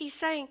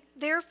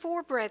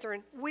 therefore,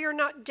 brethren, we are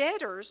not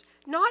debtors,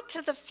 not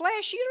to the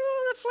flesh. You don't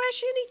owe the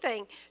flesh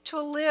anything,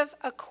 to live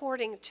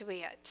according to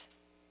it.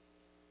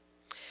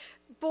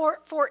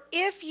 For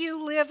if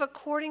you live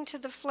according to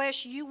the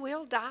flesh, you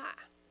will die.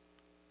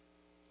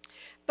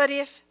 But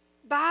if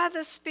by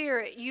the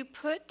Spirit you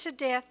put to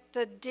death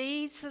the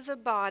deeds of the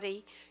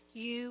body,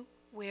 you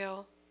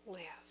will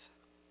live.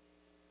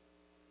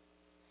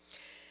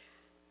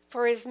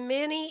 For as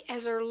many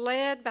as are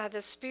led by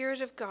the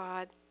Spirit of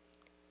God,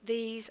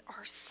 these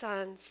are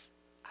sons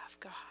of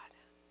God.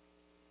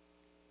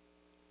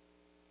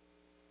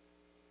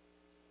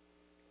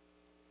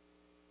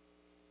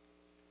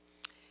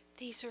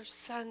 These are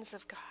sons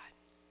of God.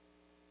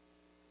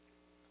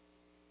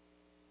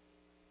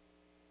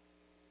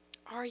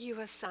 Are you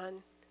a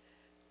son?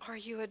 Are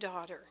you a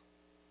daughter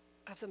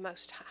of the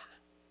Most High?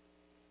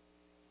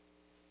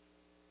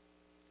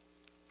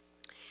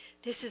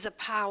 This is a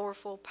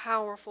powerful,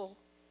 powerful,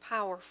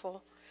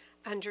 powerful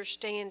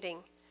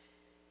understanding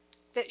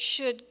that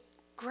should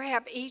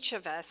grab each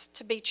of us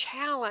to be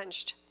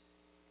challenged.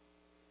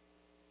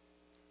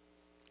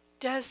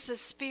 Does the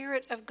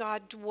Spirit of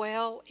God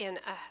dwell in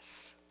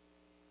us?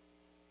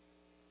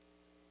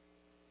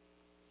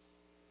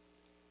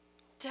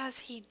 Does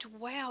he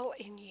dwell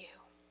in you?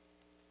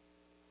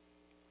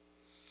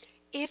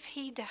 If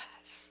he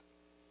does,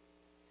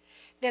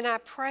 then I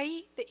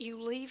pray that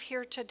you leave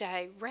here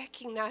today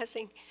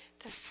recognizing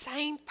the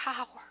same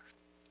power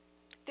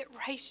that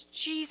raised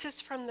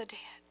Jesus from the dead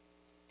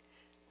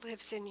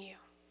lives in you.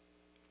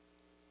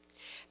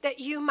 That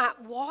you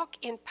might walk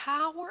in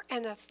power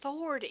and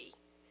authority,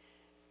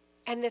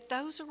 and that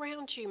those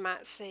around you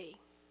might see.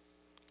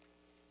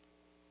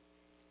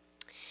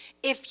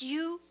 If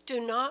you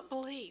do not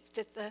believe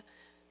that the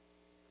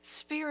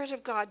Spirit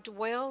of God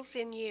dwells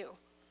in you,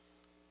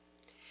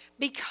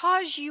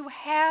 because you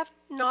have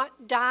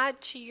not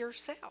died to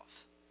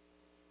yourself,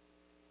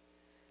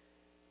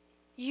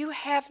 you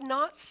have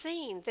not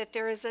seen that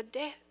there is a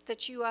debt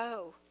that you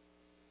owe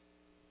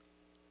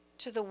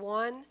to the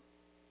one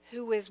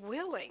who is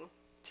willing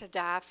to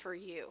die for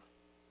you,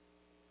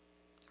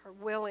 or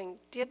willingly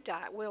did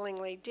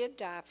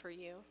die for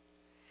you.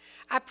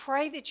 I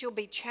pray that you'll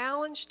be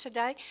challenged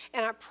today,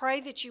 and I pray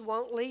that you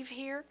won't leave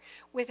here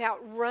without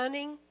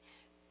running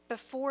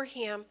before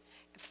Him,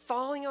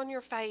 falling on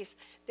your face,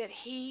 that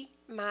He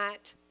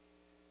might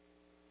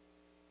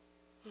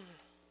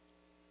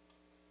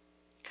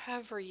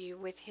cover you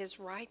with His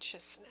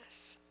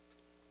righteousness,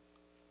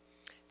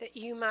 that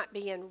you might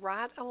be in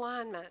right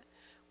alignment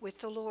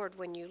with the Lord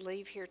when you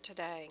leave here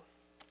today.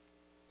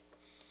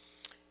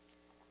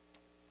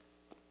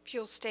 If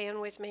you'll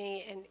stand with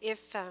me, and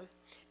if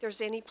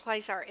there's any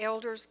place our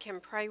elders can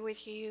pray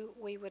with you,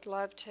 we would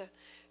love to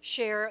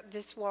share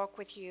this walk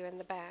with you in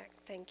the back.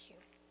 Thank you.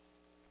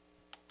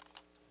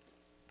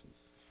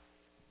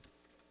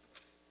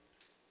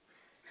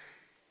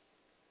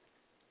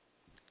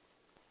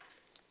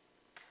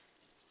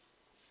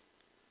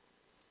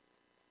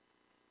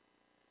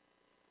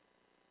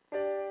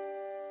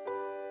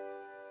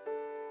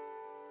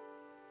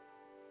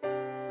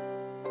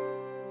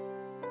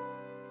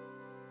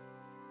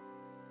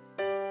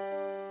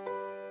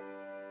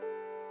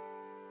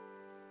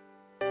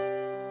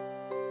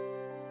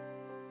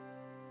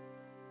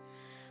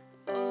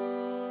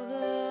 Oh,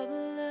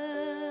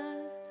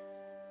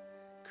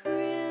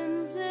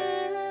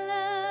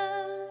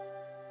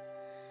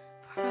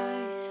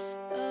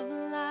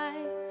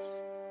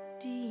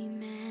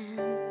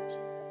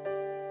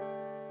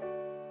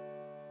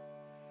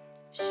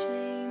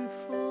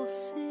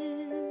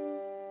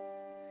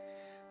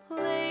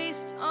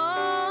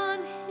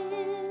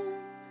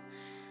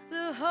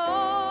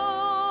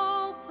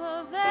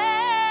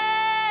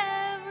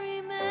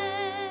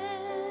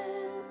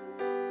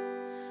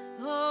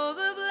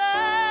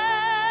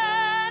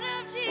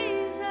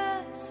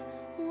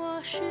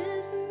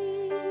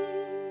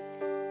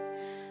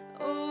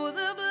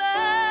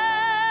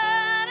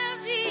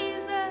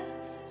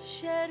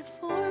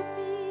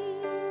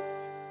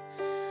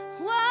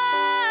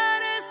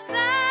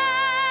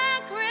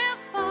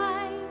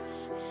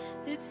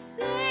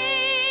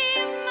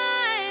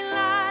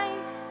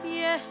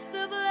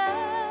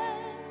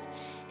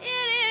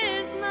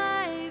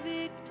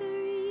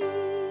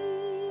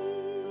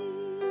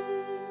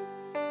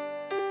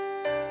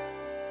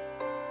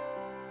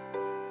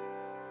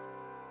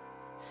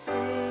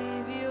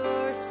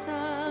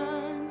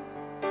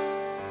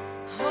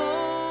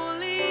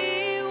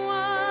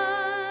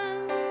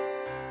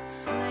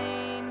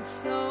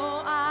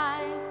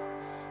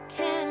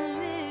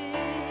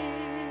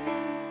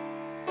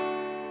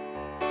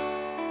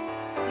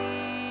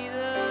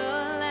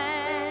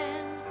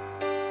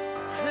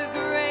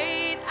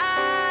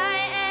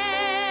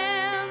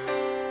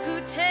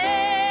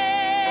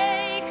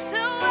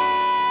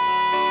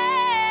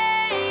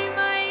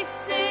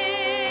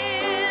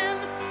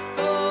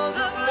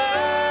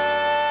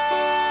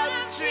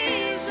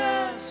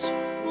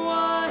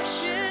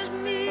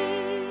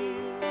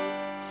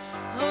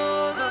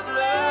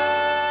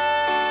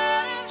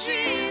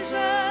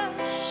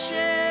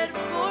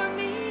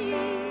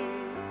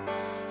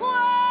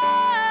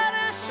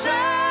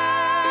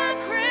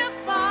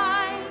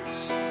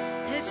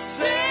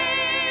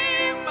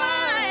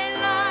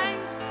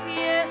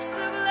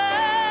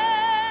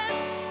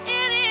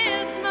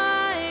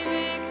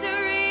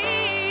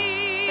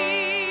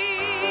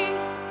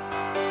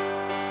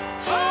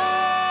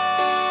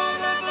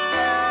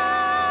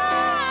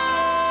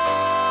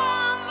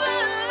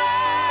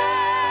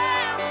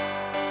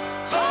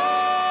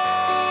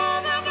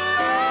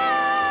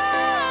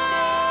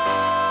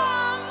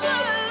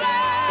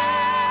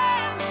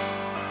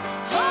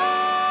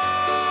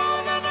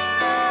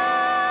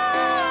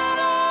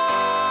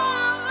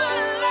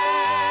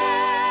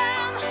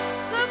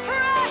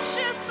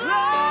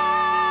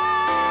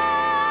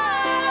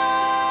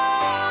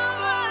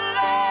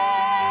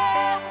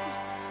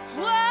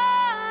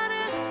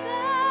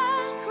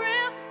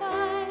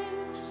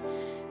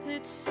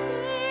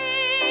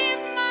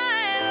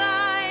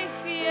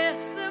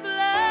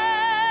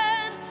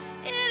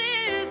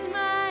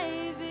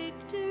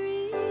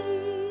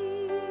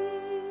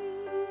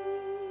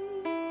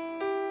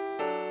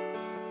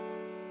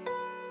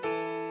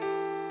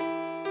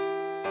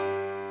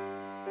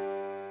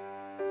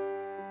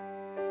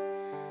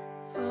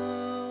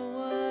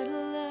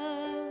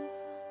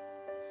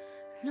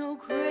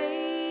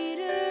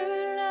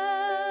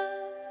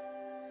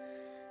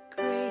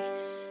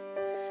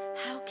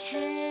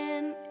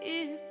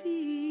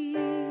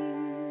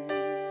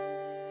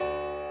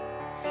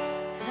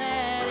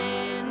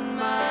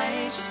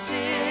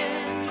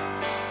 sin.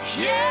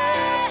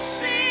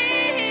 Yes,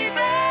 even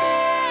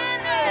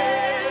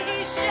then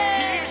he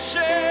shed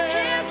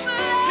his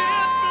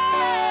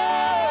blood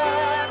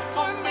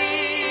for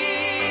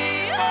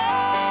me.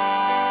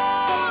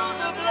 Oh,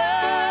 the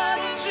blood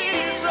of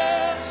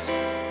Jesus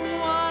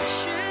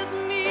washes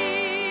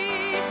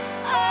me.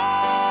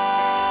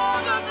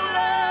 Oh, the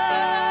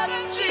blood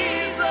of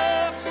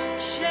Jesus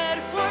shed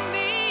for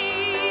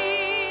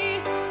me.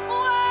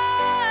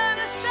 What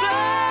a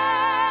sacrifice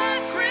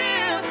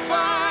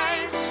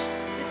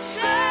that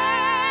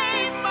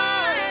saved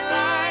my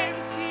life.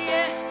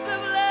 Yes, the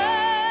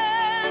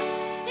blood,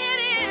 it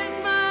is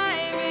my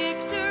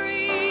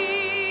victory.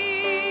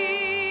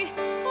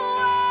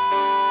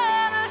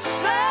 What a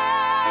sacrifice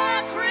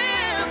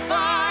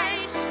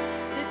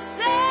that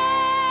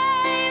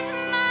saved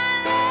my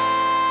life.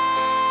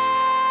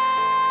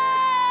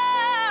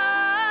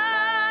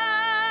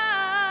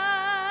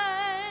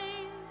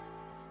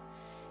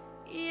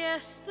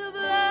 Yes, the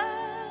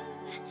blood,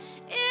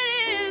 it